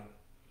body,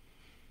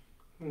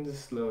 and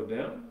just slow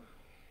down.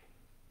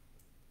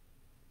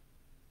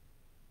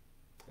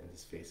 And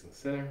just facing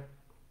center.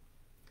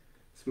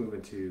 Let's move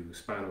into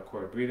spinal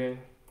cord breathing.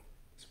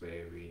 This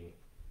way we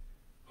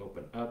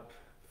open up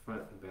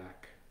front and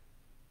back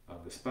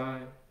of the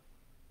spine.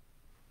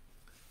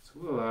 So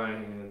we'll allow our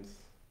hands,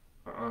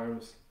 our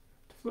arms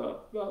to flow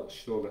up about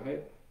shoulder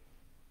height.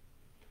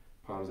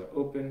 Palms are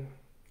open.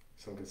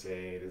 Some could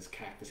say it is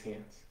cactus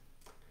hands.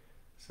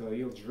 So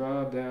you'll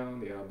draw down,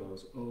 the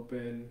elbows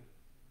open,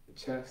 the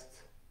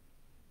chest,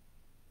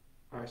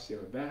 Arch the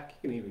upper back.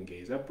 You can even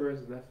gaze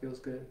upwards if that feels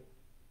good.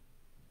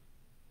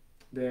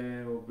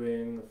 Then we'll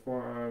bring the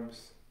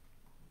forearms,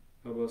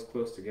 elbows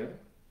close together.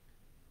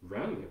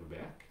 Round the upper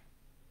back.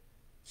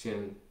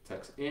 Chin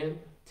tucks in,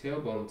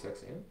 tailbone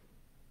tucks in.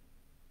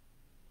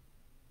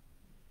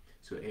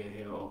 So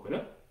inhale, open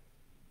up.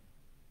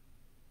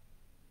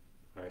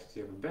 Arch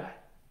the upper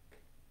back.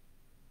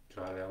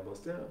 Draw the elbows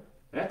down.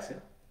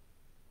 Exhale.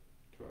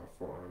 Draw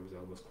forearms,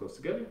 elbows close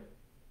together.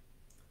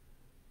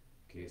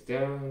 Gaze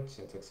down,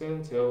 chin tucks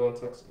in, tailbone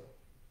tucks in.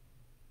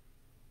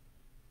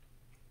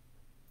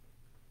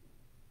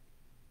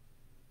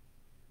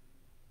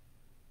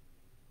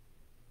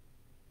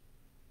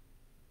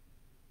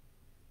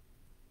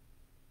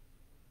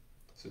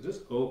 So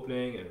just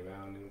opening and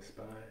rounding the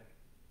spine.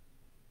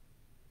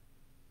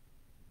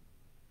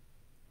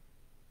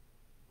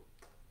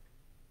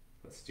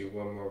 Let's do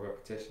one more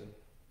repetition.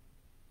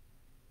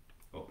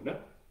 Open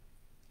up.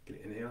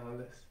 Get an inhale on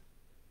this.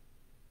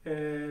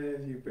 And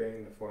as you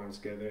bring the forearms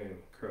together and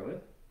curl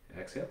it,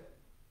 exhale.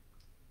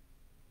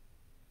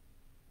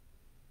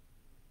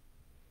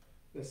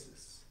 This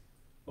is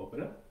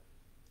open up.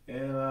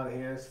 And allow the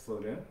hands to flow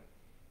down.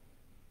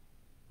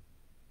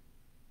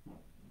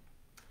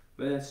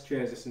 Let's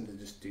transition to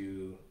just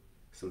do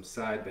some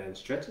side bend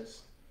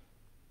stretches.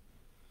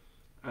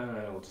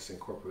 I will just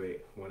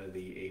incorporate one of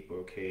the 8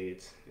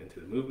 brocades into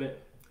the movement.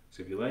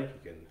 So if you like,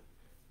 you can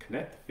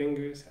connect the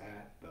fingers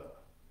at the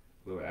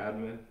lower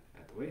abdomen,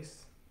 at the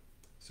waist.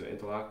 So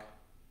interlock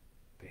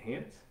the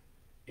hands.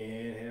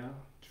 Inhale,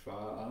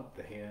 draw up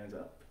the hands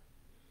up.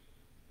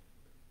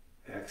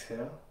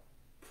 Exhale,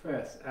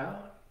 press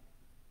out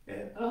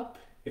and up.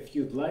 If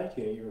you'd like,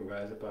 you can even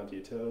rise up onto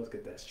your toes,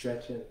 get that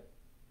stretch in,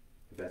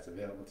 if that's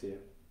available to you.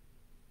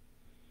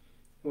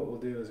 What we'll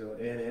do is we'll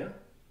inhale.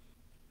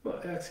 We'll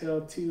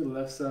exhale to the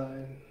left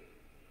side.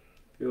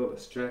 Feel the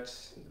stretch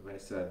in the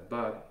right side of the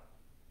body.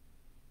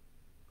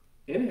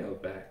 Inhale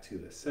back to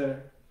the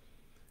center.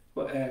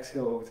 We'll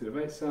exhale over to the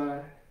right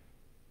side.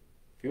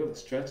 Feel the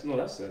stretch on the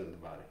left side of the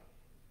body.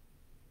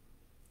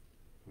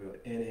 We'll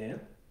inhale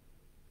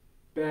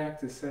back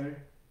to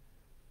center.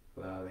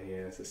 Allow the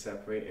hands to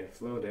separate and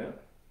flow down.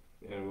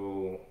 And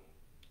we'll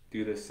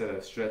do this set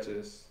of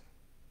stretches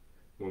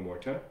one more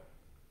time.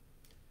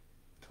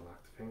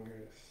 Interlock the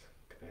fingers,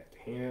 connect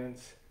the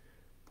hands,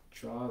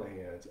 draw the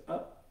hands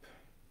up,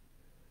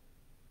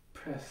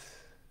 press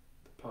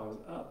the palms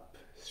up,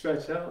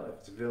 stretch out. If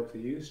it's available to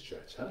you,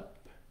 stretch up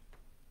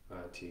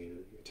onto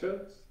your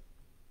toes.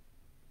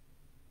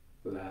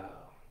 Allow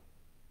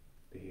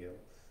the heels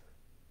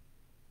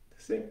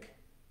to sink.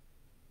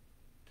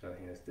 Draw the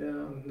hands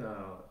down.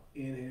 Now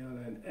inhale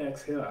and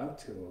exhale out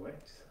to the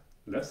right,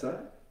 left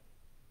side.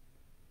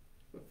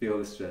 Feel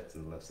the stretch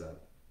on the left side,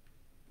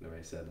 the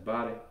right side of the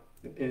body.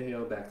 Then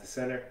inhale back to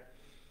center.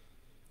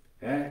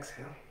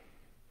 Exhale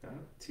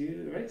out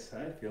to the right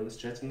side. Feel the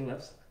stretch on the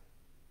left side.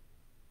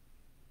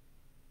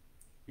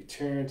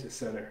 Return to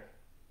center.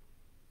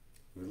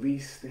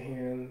 Release the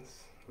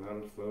hands. Allow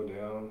them to flow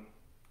down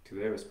to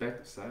their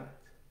respective sides.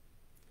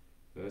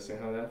 Noticing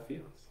how that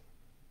feels.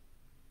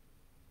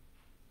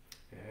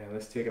 And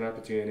let's take an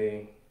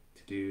opportunity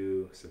to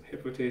do some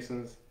hip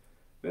rotations,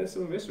 then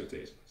some wrist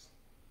rotations.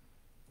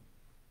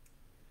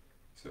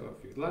 So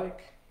if you'd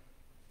like,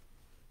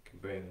 you can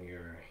bring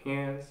your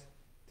hands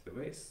to the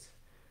waist.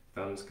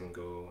 Thumbs can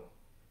go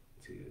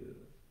to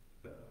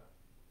the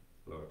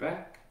lower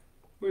back.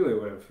 Really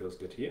whatever feels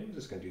good to you. I'm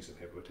just going to do some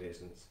hip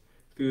rotations.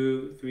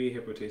 Do 3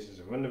 hip rotations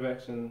in one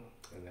direction,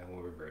 and then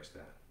we'll reverse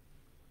that.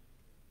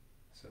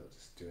 So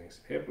just doing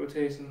some hip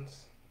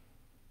rotations.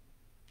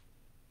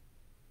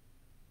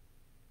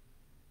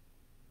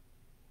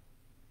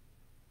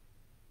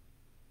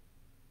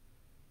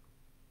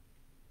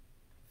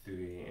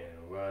 Three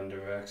in one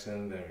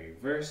direction, then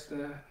reverse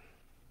that.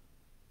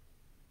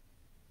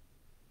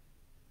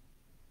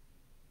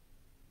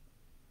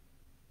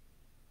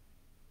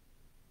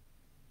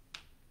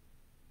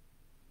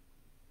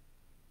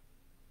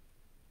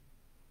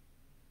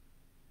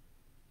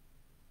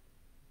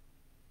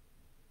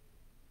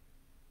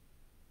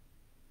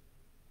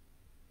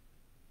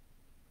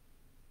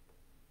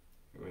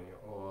 When you're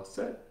all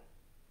set,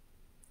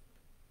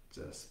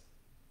 just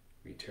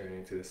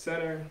returning to the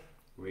center.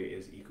 Weight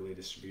is equally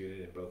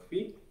distributed in both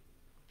feet.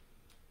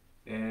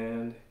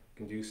 And you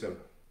can do some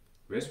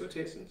wrist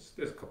rotations.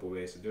 There's a couple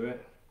ways to do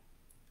it.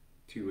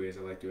 2 ways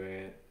I like doing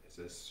it. It's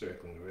just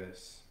circling the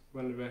wrist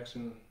one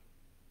direction,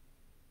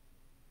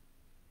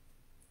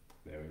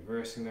 then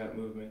reversing that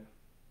movement.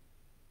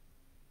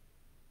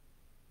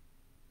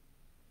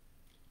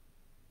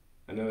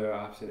 Another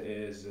option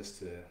is just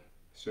to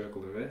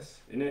circle the wrist,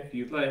 and if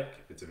you'd like,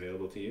 if it's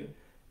available to you,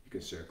 you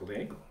can circle the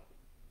ankle.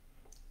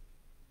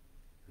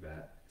 If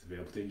that is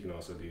available to you, you can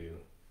also do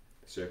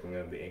the circling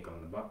of the ankle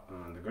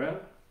on the ground.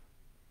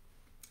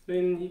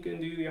 Then you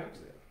can do the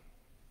opposite.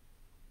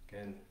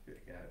 Again, if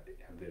you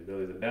have the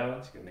ability to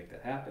balance, you can make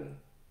that happen.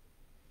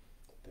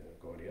 Then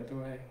go the other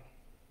way,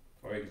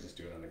 or you can just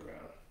do it on the ground.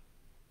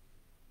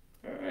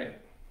 All right,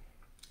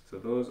 so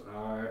those are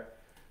our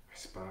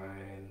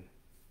spine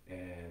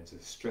and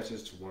just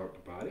stretches to warm up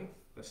the body.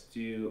 Let's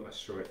do a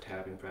short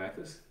tapping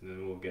practice, and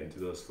then we'll get into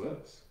those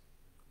flows.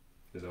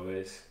 As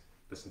always,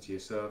 listen to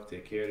yourself,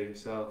 take care of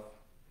yourself,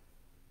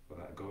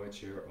 go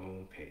at your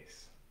own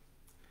pace.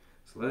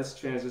 So let's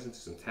transition to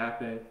some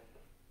tapping.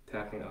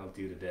 Tapping I'll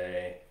do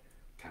today,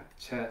 tap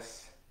the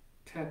chest,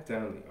 tap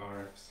down the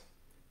arms,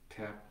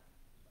 tap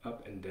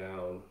up and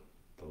down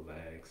the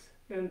legs,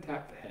 and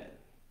tap the head.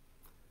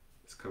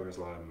 This covers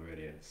a lot of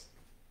meridians.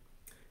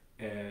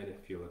 And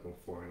if you're looking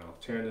for an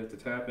alternative to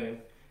tapping,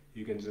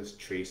 you can just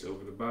trace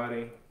over the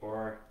body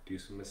or do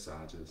some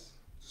massages,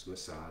 just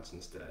massage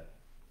instead.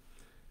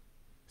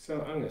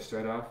 So I'm going to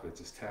start off with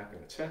just tapping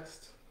the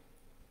chest.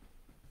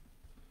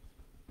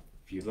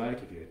 If you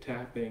like, if you're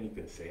tapping, you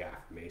can say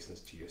affirmations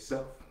to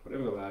yourself,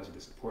 whatever allows you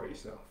to support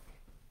yourself.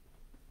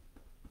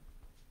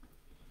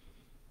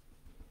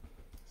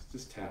 So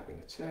just tapping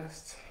the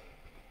chest.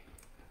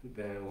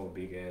 Then we'll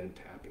begin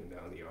tapping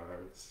down the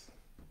arms.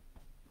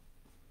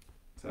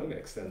 So I'm going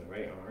to extend the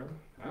right arm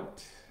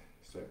out.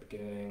 Start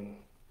beginning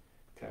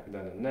tapping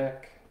down the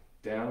neck,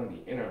 down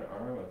the inner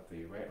arm of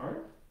the right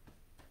arm.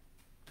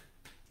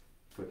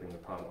 Flipping the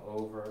palm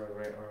over the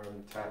right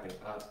arm, tapping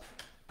up.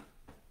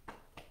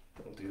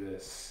 We'll do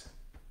this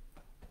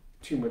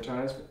 2 more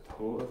times for a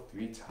total of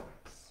 3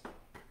 times.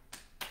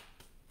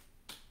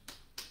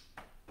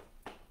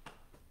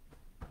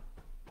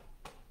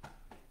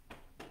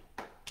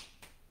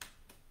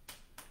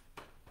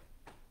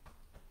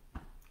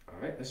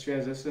 Alright, let's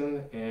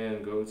transition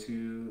and go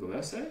to the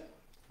left side.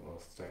 We'll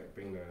start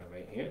bringing the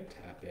right hand,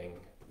 tapping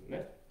the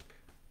neck.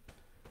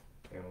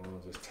 And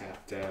we'll just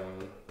tap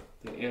down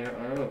the inner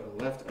arm of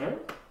the left arm.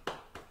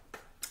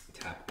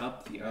 Tap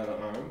up the outer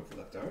arm of the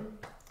left arm.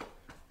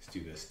 Let's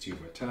do this 2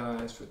 more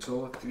times for a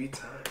total of 3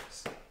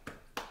 times.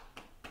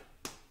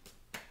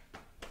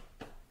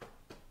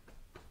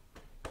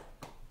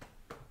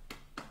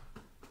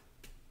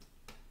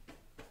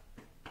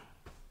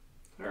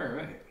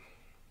 Alright,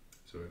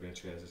 so we're going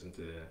to transition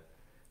to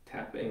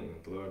tapping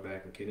the lower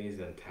back and kidneys,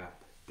 then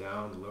tap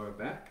down the lower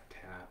back,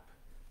 tap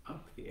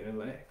up the inner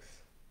legs.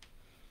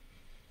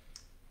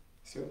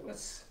 So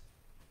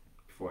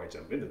before I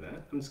jump into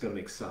that, I'm just going to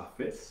make soft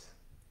fists,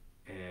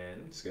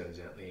 and I'm just going to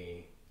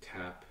gently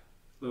tap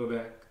lower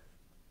back,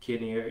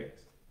 kidney areas.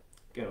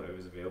 Again,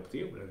 whatever's available to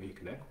you, whatever you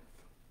connect with.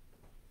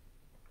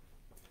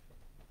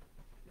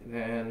 And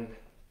then,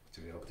 what's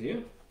available to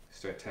you,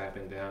 start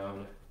tapping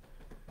down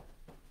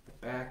the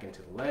back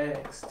into the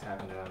legs,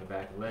 tapping down the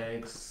back of the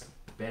legs,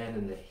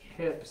 bending the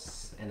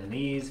hips and the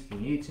knees if you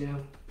need to.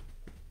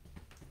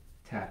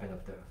 Tapping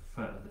up the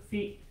front of the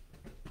feet,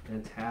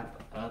 and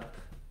tap up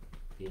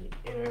the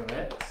inner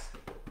legs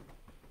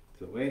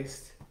to the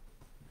waist.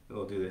 And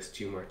we'll do this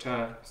 2 more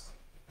times.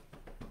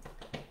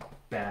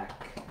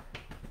 Back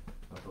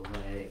of the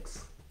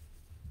legs,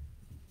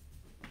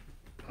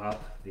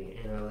 up the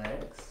inner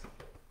legs.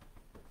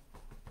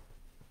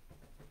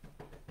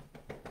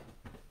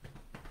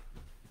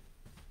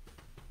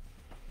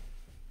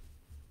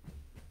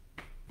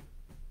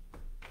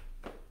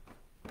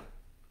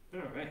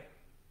 All right.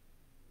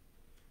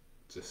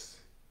 Just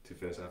to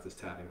finish off this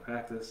tapping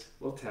practice,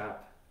 we'll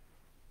tap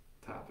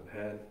top of the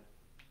head.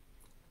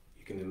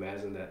 You can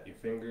imagine that your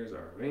fingers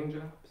are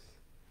raindrops,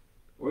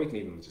 or you can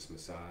even just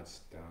massage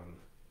down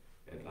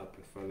and up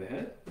in front of the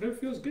head, whatever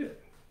feels good.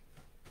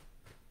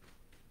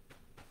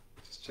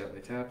 Just gently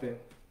tapping.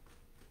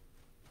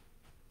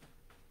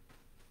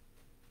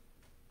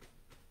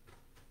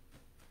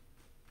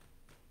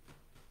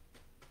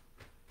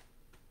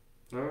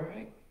 All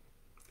right,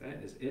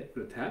 that is it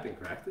for the tapping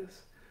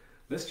practice.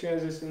 Let's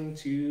transition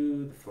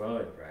to the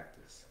flowing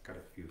practice. Got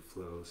a few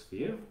flows for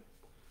you.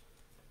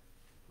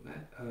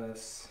 Let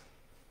us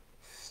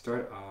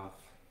start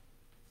off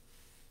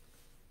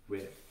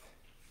with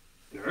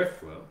an earth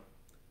flow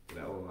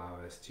that will allow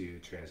us to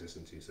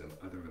transition to some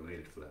other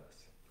related flows.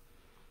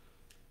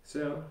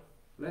 So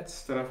let's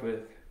start off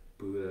with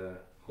Buddha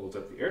holds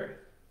up the earth.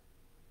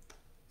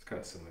 It's kind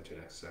of similar to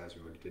an exercise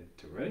we already did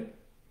already.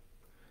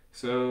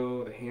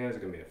 So the hands are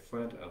going to be in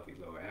front of the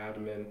lower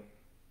abdomen.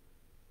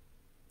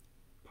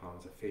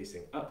 Palms are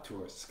facing up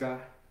towards the sky.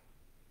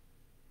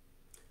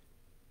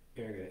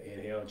 And we're going to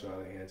inhale, draw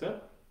the hands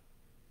up.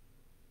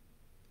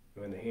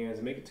 When the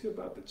hands make it to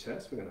about the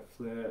chest, we're going to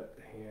flip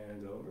the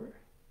hands over.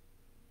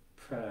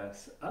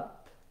 Press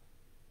up.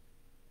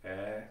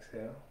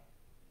 Exhale.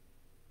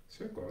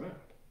 Circle around.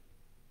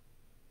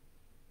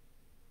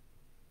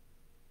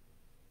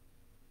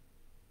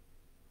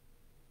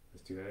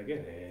 Let's do that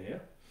again.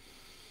 Inhale.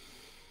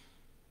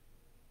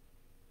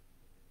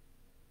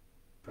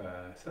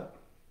 Press up.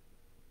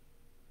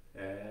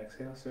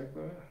 Exhale,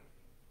 circle around.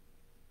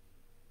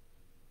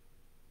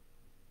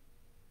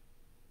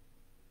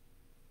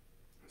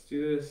 Let's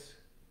do this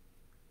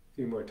a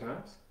few more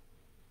times.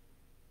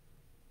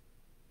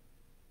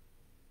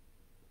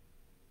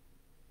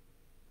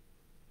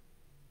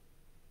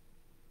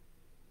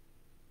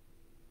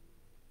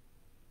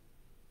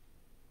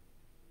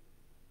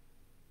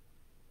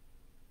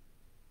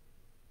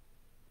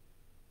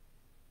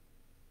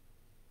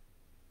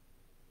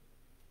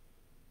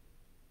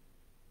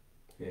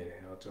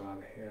 Inhale, draw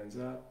the hands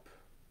up.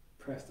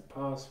 Press the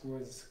palms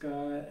towards the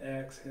sky.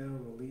 Exhale,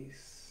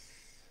 release.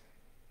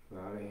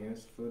 Allow the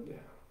hands to float down.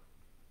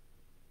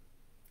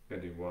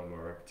 Gonna do one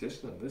more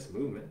repetition of this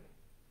movement.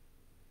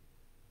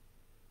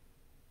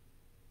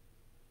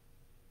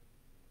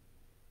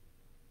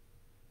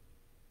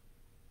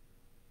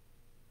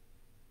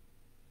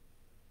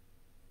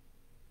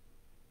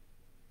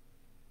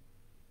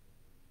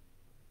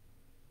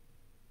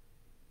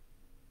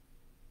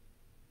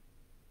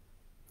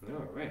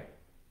 All right.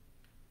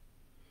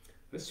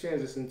 Let's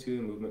transition to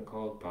a movement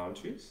called palm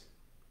trees.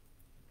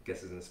 I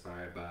guess it's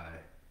inspired by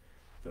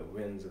the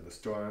winds of the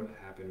storm that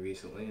happened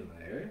recently in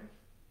my area.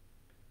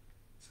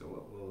 So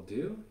what we'll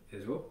do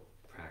is we'll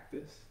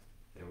practice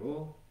and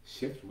we'll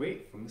shift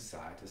weight from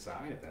side to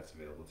side if that's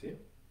available to you.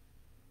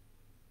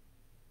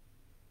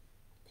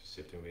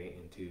 Shifting weight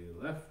into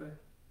the left foot,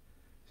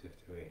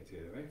 shifting weight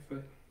into the right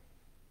foot.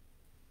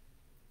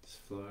 Just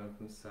flowing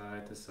from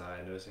side to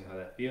side, noticing how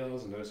that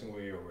feels, noticing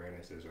where your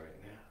awareness is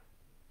right now.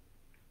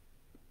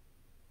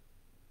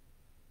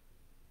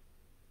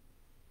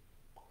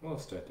 We'll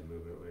start the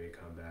movement where you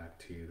come back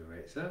to the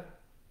right side.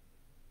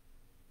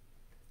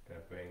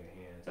 Gonna bring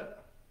the hands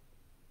up.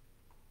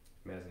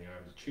 Imagine the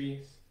arms are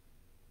trees.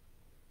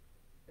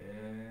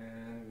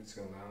 And we're just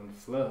gonna allow them to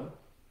flow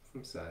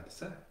from side to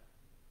side.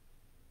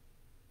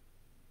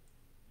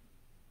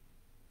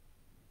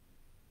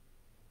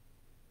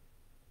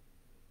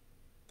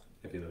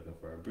 If you're looking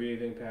for a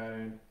breathing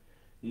pattern,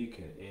 you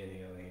can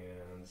inhale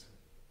hands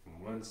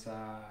from one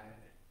side,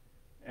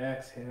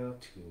 exhale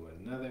to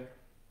another.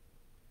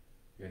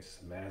 You can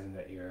just imagine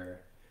that you're a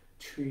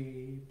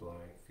tree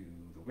blowing through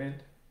the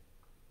wind.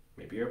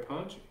 Maybe you're a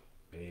palm tree,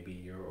 maybe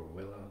you're a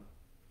willow.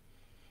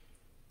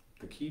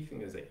 The key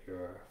thing is that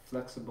you're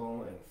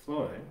flexible and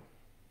flowing.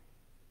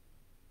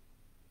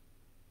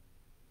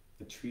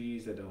 The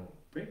trees that don't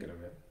break in a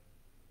wind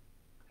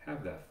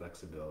have that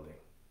flexibility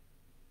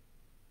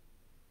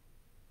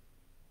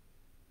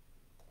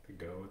to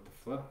go with the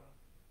flow.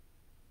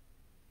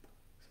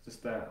 So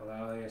just that,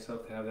 allow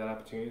yourself to have that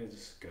opportunity to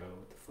just go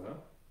with the flow.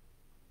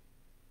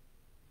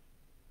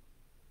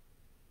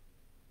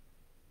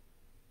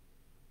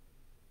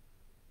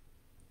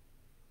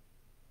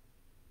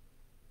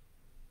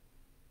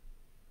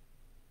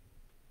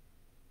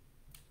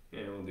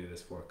 And we'll do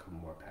this for a couple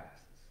more passes.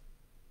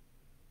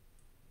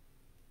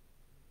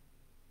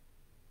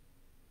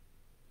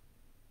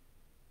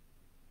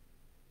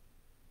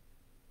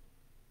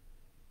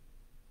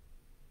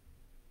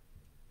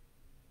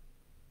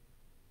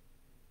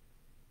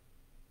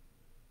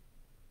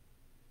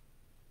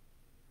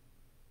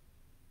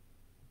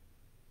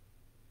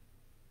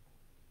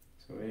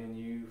 So when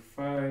you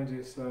find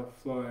yourself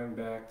flowing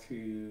back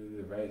to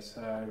the right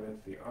side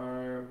with the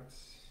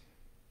arms,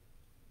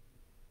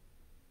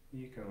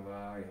 you can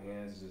allow your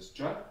hands to just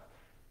drop,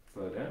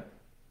 flow down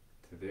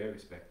to their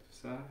respective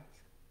sides,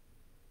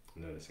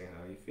 noticing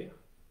how you feel.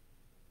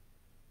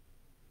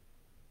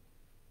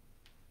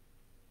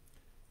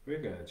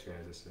 We're going to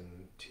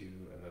transition to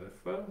another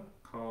flow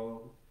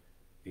called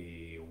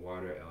the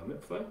water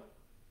element flow.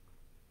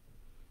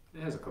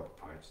 It has a couple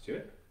parts to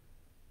it.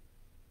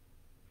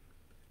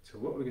 So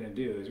what we're going to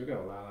do is we're going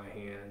to allow our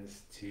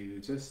hands to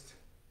just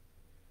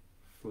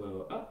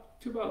flow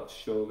up to about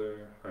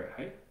shoulder heart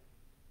height.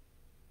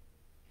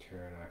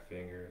 Turn our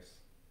fingers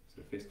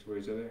so face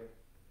towards each other,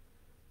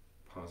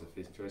 palms are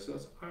facing towards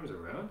us, arms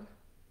around.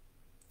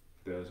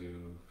 For those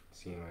who've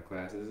seen my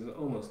classes, it's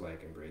almost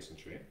like embracing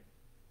tree.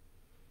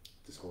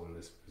 Just holding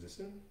this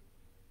position.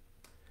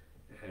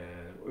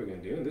 And what we're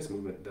going to do, and this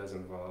movement does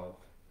involve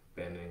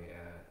bending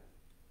at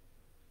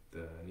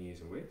the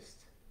knees and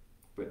waist,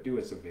 but do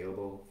what's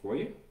available for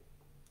you.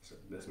 So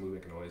this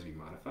movement can always be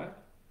modified.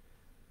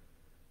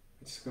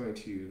 It's just going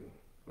to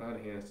allow the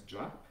hands to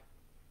drop.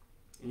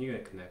 And you're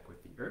going to connect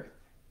with the earth.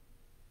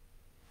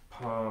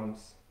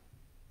 Palms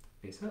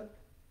face up.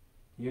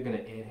 You're going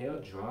to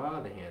inhale, draw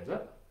the hands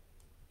up.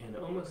 And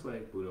almost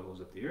like Buddha holds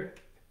up the earth,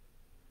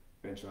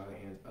 you're going to draw the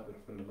hands up in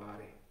front of the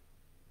body.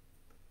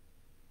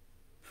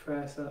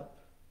 Press up.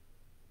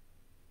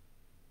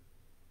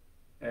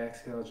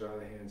 Exhale, draw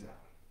the hands out.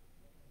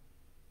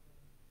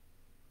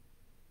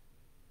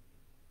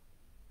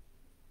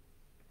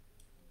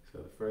 So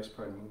the first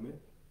part of the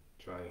movement,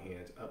 draw your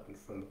hands up in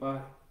front of the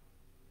body.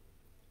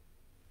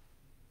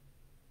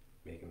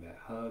 Making that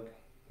hug,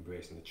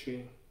 embracing the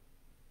tree.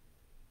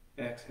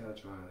 Exhale,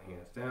 drawing the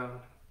hands down,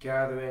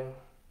 gathering,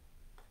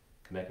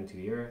 connecting to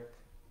the earth,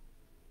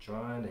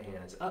 drawing the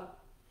hands up,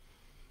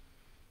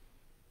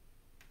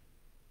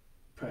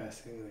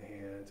 pressing the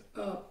hands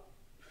up.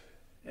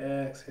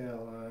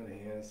 Exhale, allowing the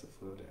hands to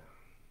flow down.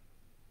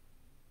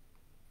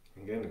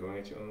 Again, going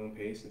at your own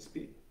pace and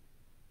speed.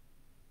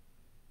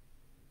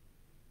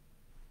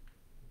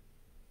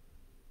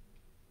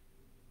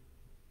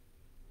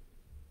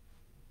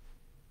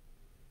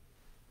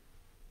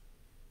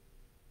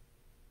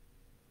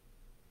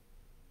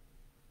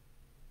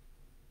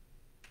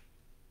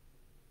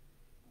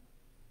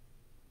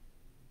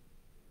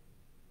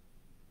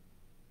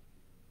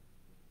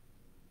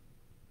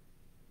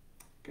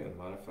 Again,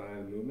 modify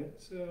the movement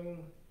so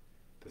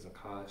it doesn't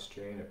cause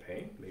strain or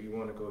pain. Maybe you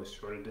want to go a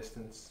shorter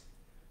distance,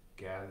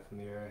 gather from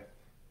the earth.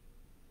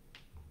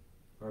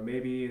 Or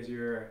maybe as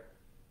you're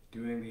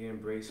doing the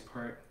embrace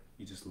part,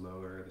 you just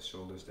lower the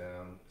shoulders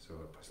down so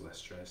it puts less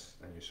stress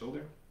on your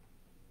shoulder.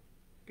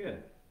 Again,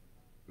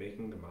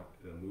 making the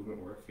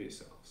movement work for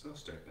yourself. So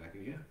start back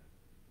again.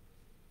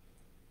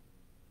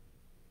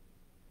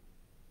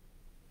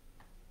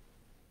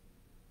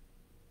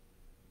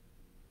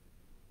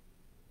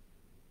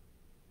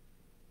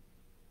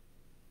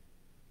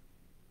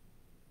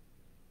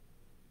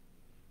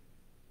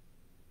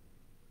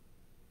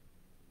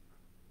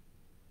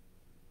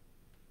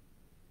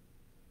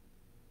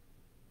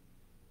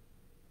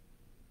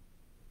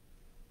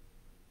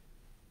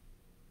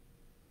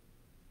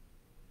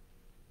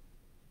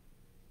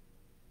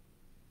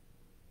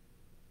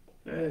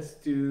 Let's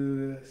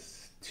do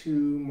this 2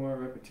 more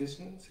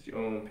repetitions at your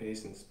own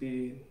pace and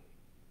speed.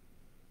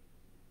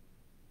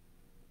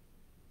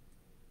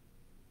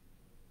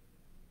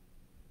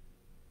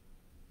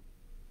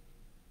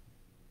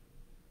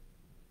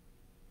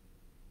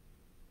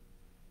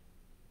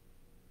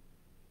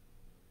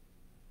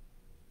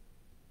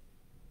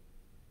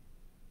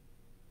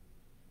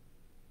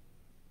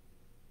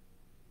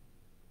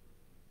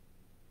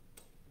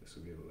 This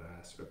will be the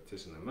last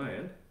repetition on my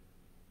end.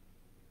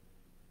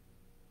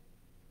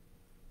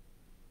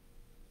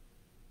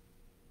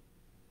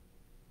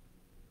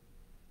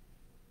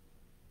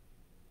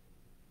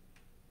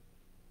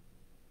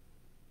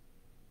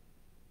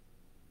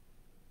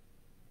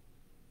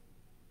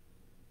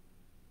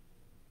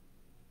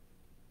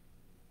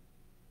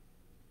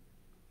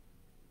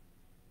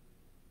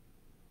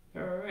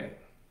 Alright,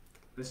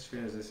 let's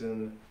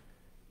transition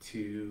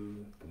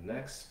to the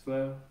next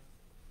flow.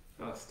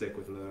 I'll stick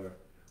with another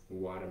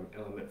water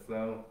element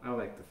flow. I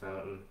like the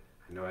fountain.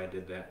 I know I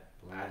did that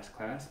last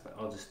class, but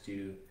I'll just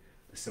do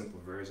the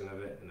simple version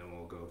of it and then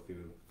we'll go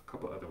through a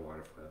couple other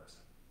water flows.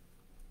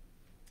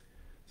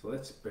 So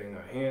let's bring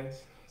our hands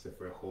as if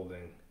we're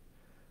holding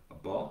a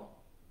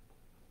ball.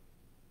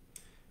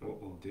 And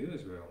what we'll do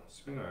is we'll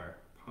swing our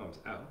palms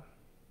out,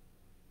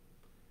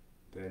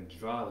 then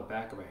draw the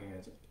back of our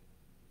hands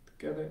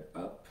together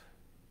up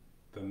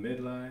the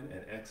midline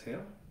and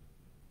exhale.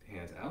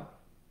 Hands out,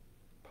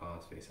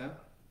 palms face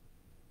out.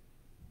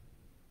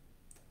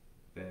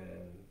 Then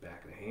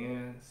back of the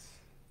hands,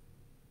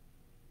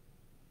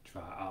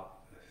 draw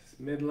out this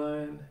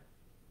midline,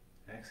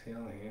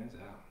 exhale, hands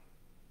out.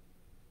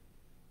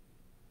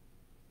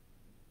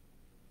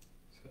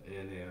 So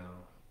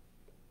inhale,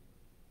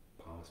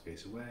 palms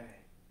face away,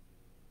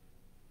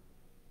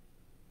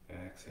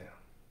 exhale.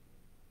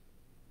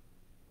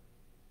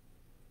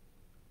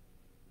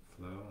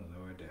 Flow and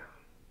lower down.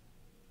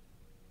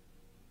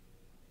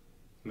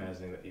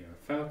 Imagining that you're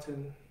a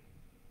fountain.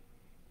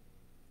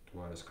 The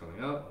water's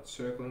coming out and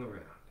circling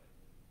around.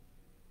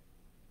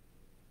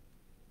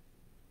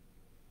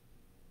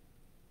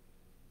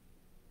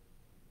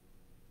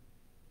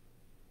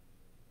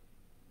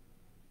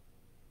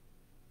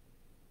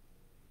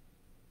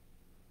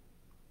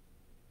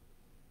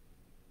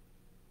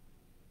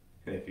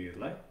 And if you'd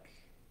like,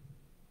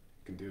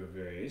 you can do a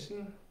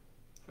variation,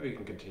 or you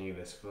can continue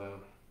this flow.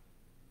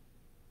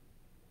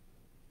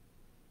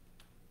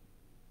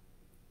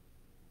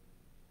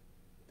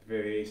 The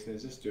variation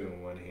is just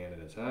doing one hand at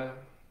a time.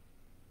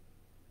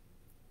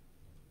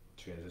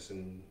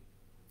 Transition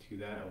to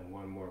that on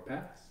one more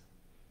pass.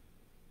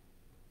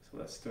 So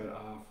let's start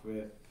off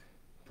with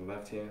the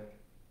left hand.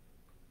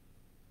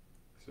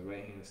 So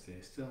right hand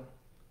stays still.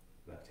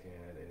 Left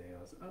hand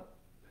inhales up.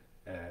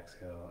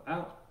 Exhale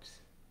out.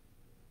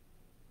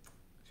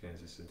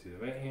 Transition to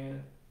the right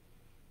hand.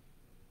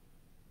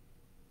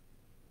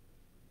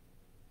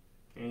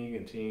 And you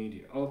continue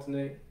to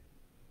alternate.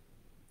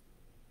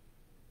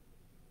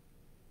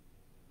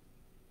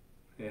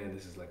 And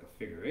this is like a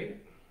figure 8.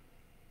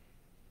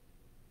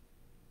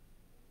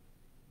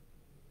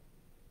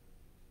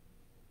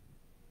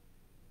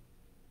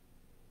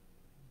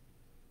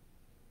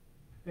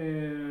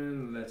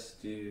 And let's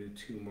do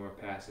 2 more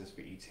passes for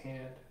each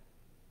hand.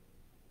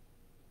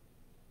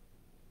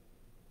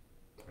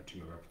 Or 2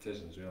 more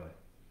repetitions, really.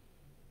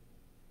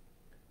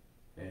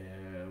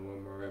 And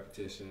 1 more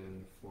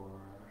repetition for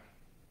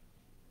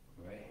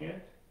the right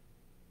hand.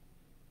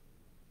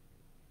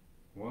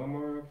 1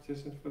 more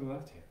repetition for the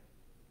left hand.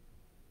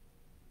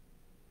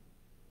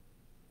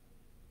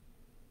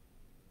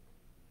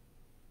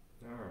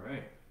 All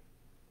right.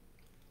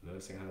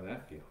 Noticing how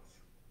that feels.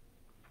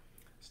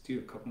 Let's do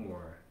a couple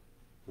more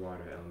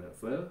water element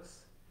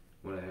flows.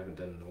 One I haven't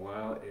done in a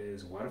while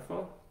is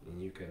waterfall,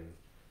 and you can,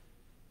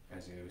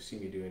 as you see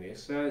me doing the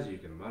exercise, you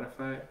can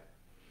modify it.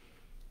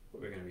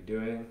 What we're going to be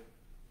doing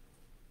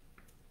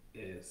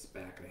is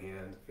back of the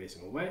hand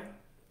facing away.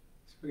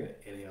 So we're going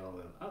to inhale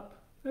them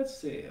up. Let's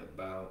say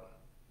about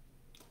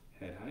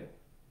head height.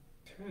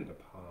 Turn the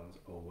palms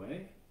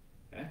away.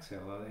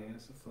 Exhale, allow the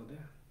hands to flow down.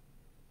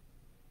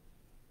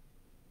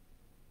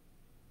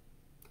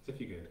 As if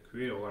you could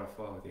create a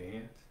waterfall with your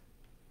hands.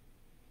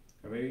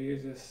 Or maybe you're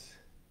just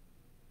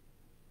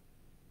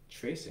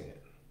tracing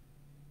it.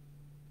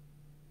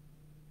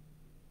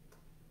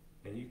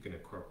 And you can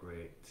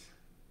incorporate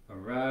a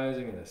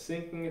rising and a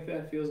sinking if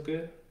that feels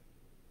good.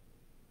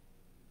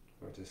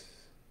 Or just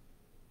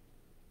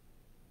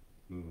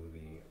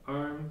moving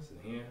arms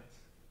and hands.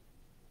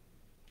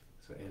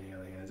 So inhale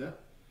the hands up.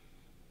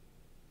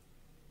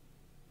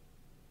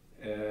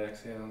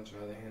 Exhale,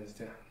 draw the hands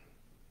down.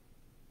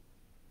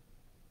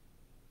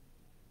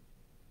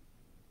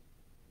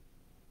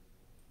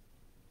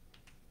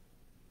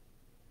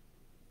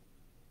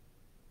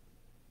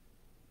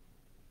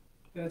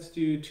 Let's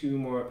do 2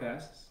 more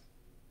passes.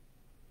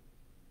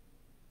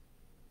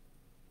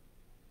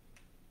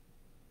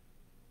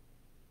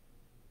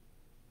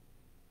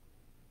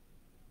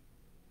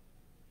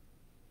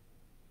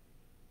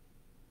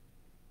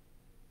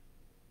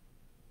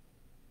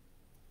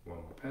 One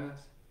more pass.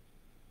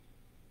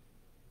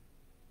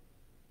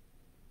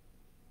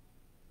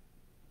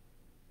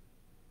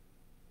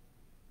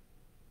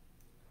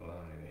 Allowing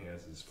the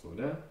hands to just flow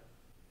down.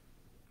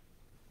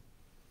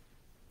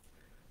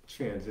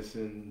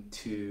 Transition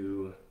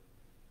to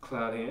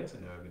cloud hands.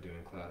 I know I've been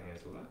doing cloud hands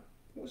a lot.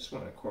 We just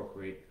want to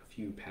incorporate a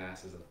few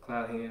passes of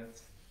cloud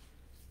hands.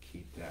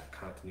 Keep that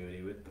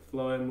continuity with the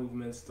flowing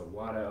movements, the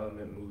water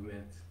element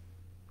movements.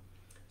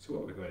 So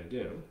what we're going to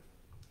do,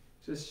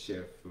 just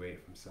shift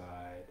weight from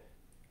side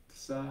to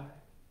side,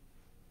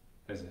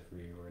 as if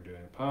we were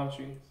doing palm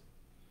trees.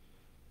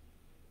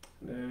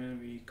 Then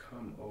we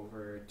come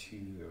over to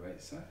the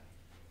right side.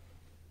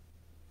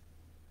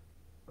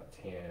 Left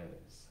hand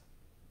is,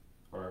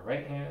 or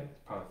right hand,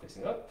 palm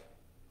facing up.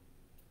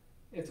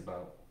 It's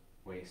about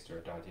waist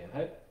or dantian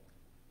height.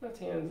 Left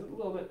hand is a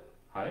little bit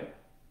higher.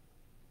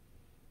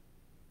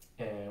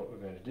 And what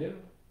we're going to do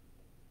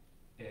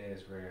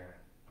is we're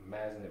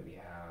imagining that we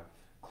have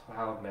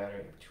cloud matter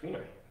in between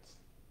our hands.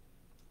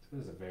 So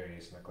this is a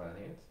variation of cloud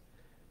hands.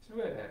 So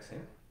we're going to exhale.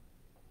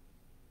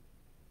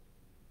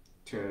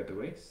 Turn at the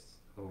waist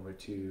over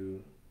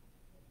to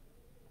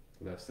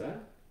the left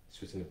side.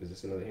 Switching the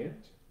position of the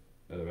hands.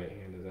 Now the right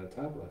hand is on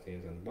top, left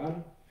hand is on the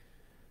bottom.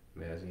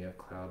 Imagine you have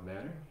cloud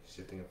matter,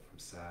 shifting it from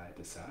side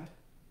to side.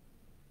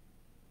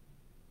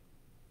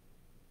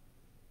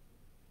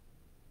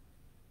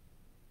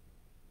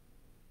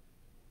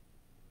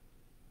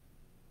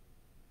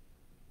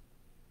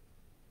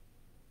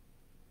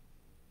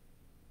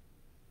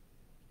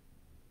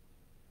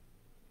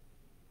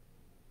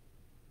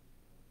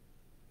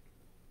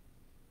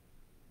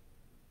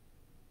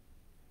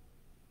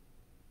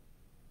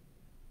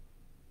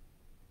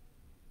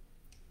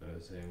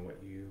 Noticing what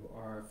you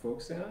are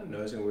focusing on,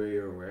 noticing where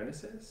your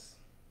awareness is.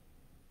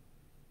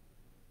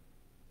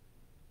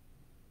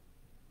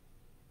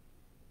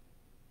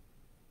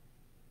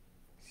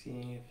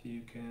 Seeing if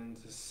you can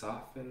just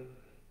soften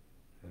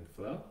and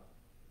flow.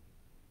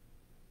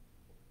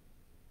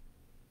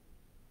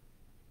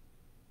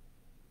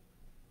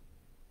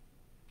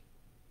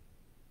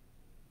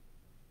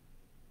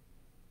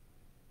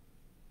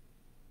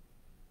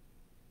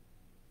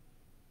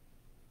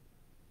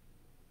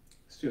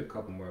 Let's do a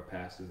couple more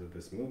passes of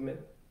this movement.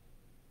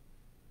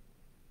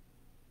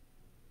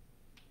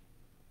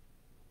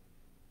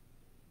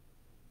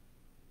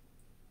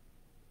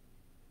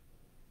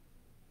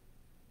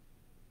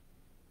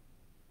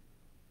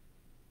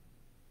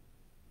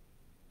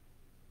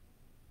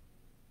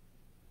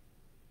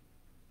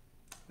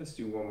 Let's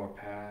do one more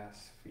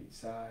pass for each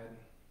side.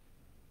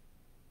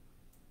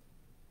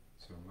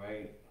 So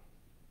right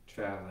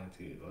traveling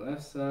to the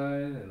left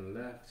side and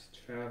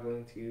left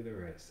traveling to the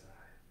right side.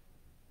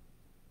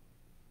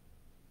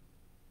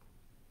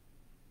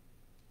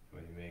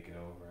 When you make it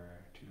over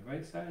to the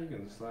right side, you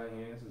can slide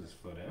hands and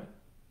just flow down.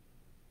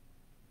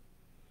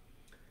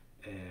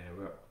 And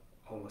we're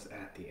almost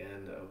at the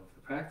end of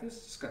the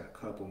practice. Just got a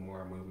couple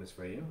more movements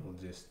for you. We'll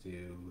just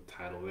do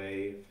tidal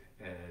wave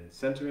and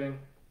centering.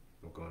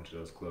 We'll go into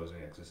those closing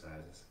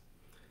exercises.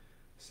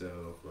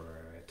 So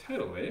for a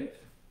tidal wave,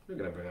 we're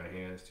going to bring our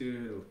hands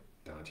to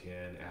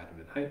dantian,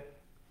 abdomen height.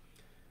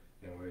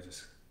 And we're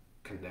just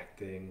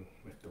connecting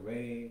with the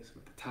waves,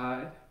 with the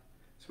tide.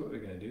 So what we're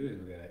going to do is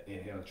we're going to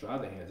inhale, draw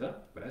the hands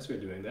up. But as we're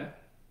doing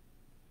that,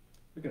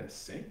 we're going to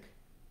sink.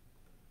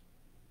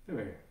 Then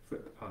we're going to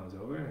flip the palms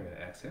over and we're going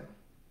to exhale.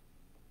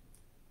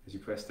 As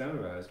you press down,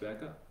 rise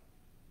back up.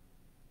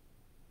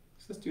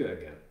 So let's do that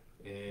again.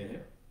 Inhale.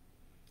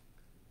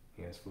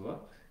 Hands flow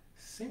up.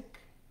 Sink.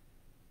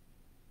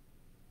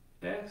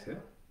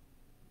 Exhale.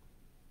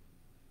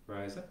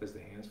 Rise up as the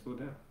hands flow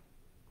down.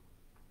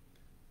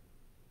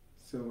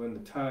 So when the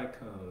tide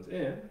comes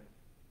in,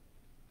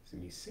 it's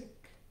going to be sink.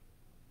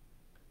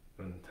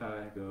 When the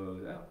tide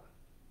goes out,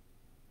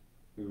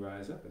 we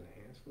rise up and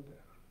the hands flow down.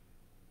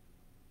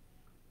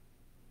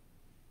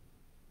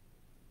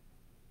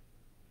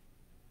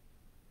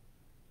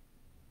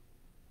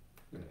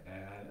 I'm going to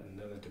add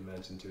another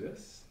dimension to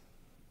this.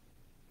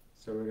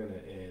 So we're going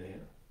to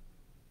inhale,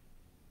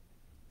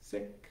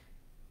 sink,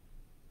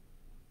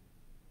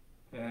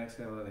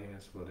 exhale, let the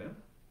hands flow down.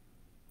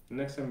 The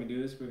next time we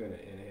do this, we're going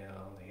to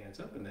inhale the hands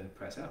up and then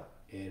press out.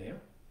 Inhale,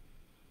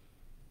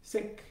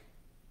 sink,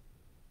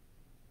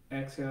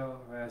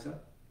 Exhale, rise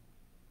up.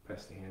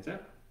 Press the hands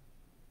up.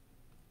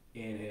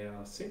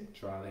 Inhale, sink.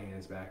 Draw the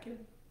hands back in.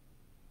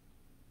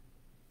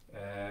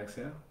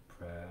 Exhale,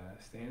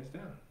 press the hands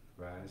down.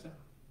 Rise up.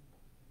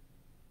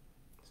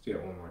 Let's do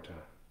it one more time.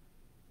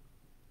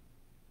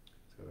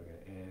 So we're going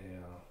to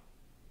inhale.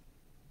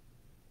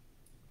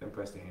 Then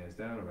press the hands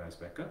down and rise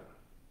back up.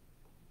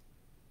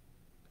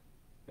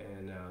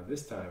 And now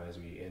this time as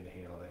we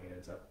inhale the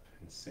hands up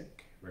and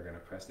sink, we're going to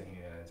press the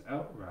hands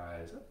out,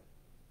 rise up.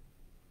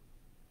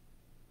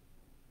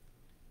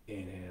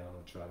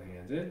 Inhale, draw the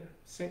hands in,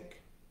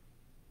 sink.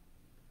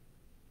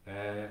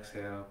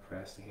 Exhale,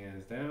 press the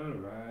hands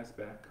down, rise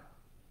back up.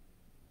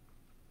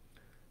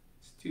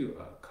 Let's do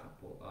a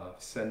couple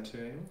of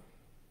centering,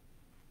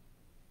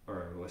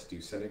 or let's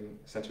do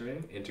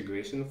centering,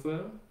 integration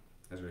flow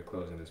as we're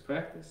closing this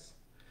practice.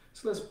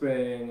 So let's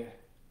bring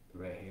the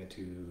right hand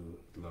to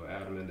the lower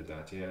abdomen, the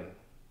dantian,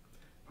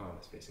 palm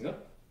is facing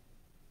up.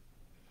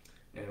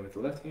 And with the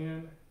left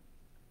hand,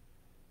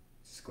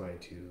 just going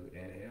to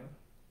inhale,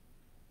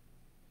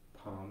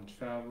 palm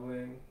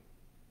traveling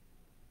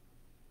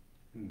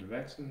in the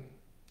direction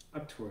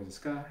up towards the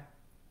sky.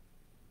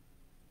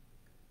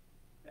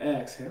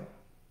 Exhale,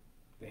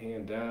 the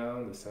hand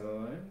down the center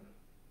line.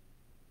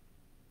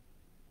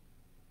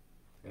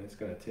 And it's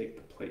going to take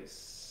the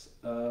place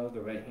of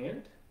the right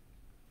hand.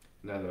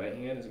 Now the right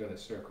hand is going to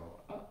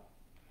circle up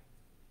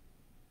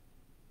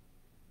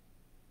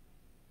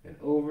and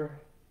over.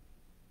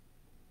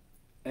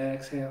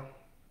 Exhale,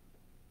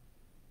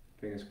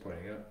 fingers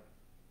pointing up,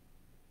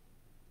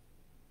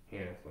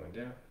 hand flowing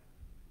down.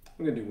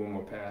 I'm going to do one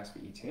more pass for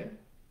each hand.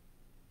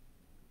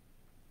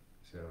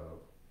 So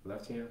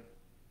left hand,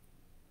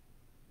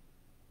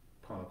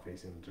 palm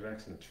facing the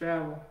direction of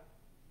travel.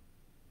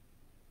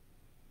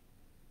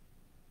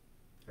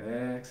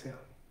 Exhale.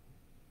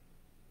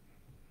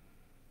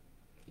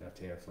 Left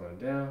hand flowing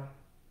down.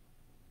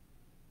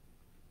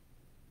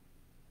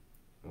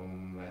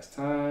 One last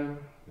time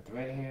with the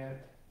right hand.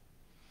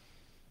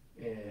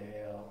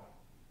 Inhale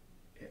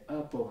it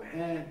up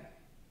overhead.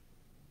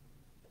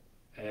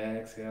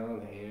 Exhale,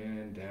 the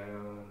hand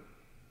down.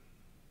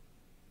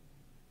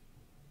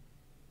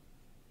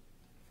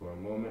 For a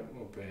moment,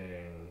 we'll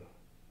bring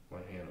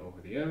one hand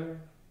over the other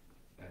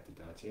at the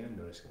dantian,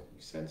 noticing what you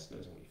sense,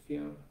 noticing what you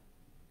feel.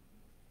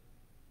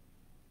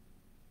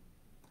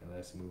 And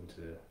let's move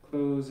to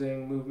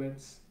closing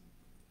movements.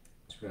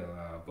 Just going to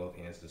allow both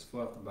hands to just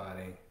flow up the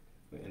body.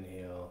 We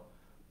inhale,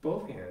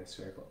 both hands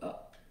circle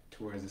up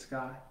towards the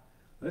sky.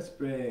 Let's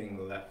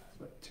bring left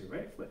foot to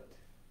right foot.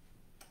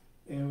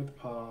 And with the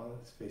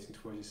palms facing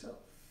towards yourself.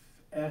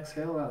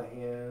 Exhale, allow the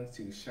hands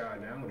to shower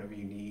down whatever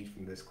you need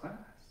from this class.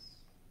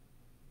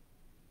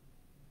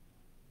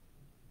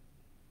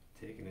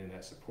 Taking in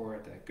that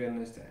support, that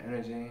goodness, that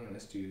energy. And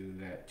let's do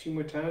that 2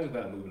 more times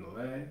without moving the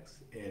legs.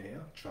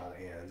 Inhale, draw the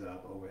hands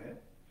up overhead.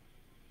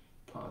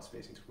 Palms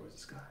facing towards the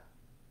sky.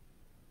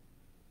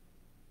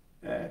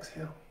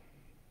 Exhale,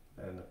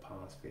 and the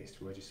palms face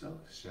towards yourself,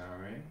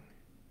 showering,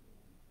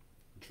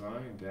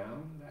 drawing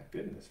down that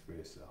goodness for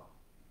yourself.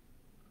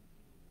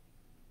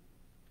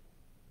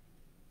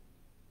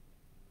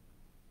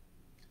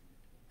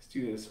 Let's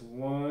do this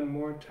one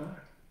more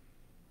time.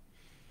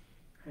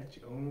 At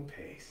your own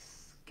pace.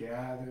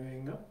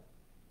 Gathering up,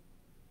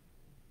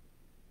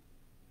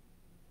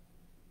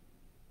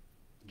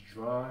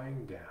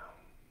 drawing down.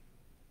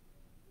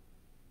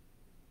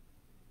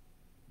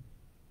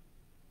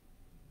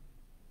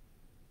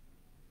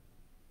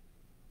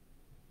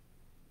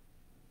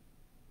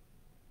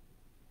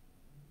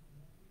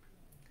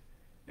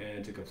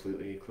 And to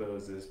completely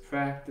close this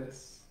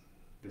practice,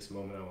 this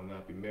moment I will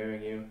not be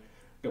mirroring you.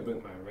 I'm going to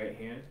bring my right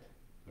hand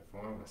in the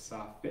form of a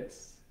soft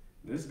fist.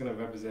 This is going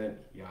to represent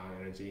yang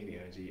energy, the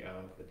energy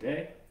of the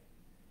day,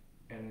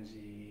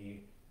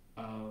 energy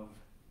of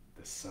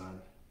the sun.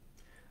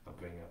 I'll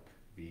bring up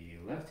the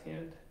left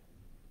hand.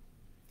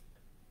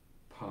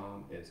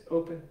 Palm is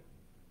open.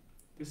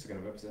 This is going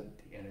to represent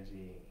the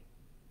energy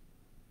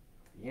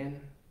of the yin,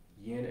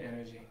 yin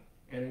energy,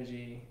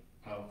 energy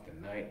of the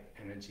night,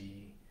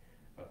 energy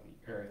of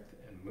the earth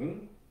and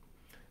moon.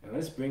 And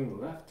let's bring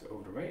the left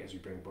over the right as we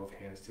bring both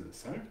hands to the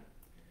center.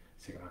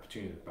 Take an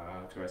opportunity to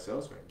bow to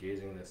ourselves. We're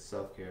engaging in this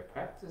self-care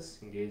practice,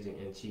 engaging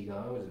in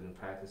Qigong, which has been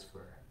practiced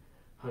for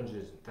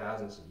hundreds and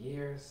thousands of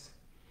years.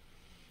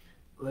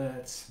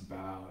 Let's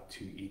bow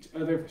to each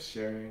other for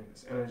sharing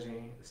this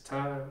energy, this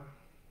time.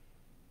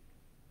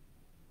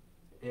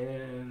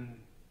 And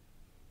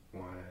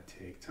want to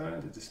take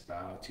time to just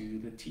bow to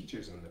the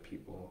teachers and the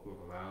people who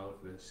have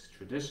allowed this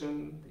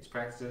tradition, these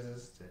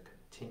practices to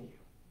continue.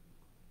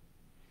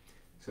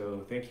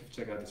 So thank you for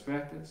checking out this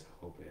practice.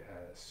 Hope it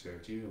has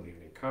served you. Leave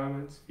any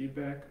comments,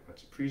 feedback,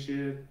 much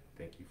appreciated.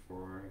 Thank you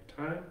for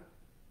your time.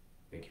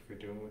 Thank you for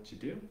doing what you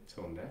do.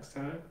 Until next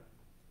time,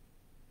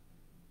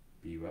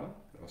 be well.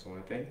 I also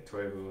want to thank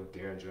Toivo,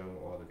 Darren Joe,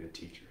 all the good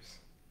teachers.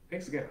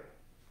 Thanks again.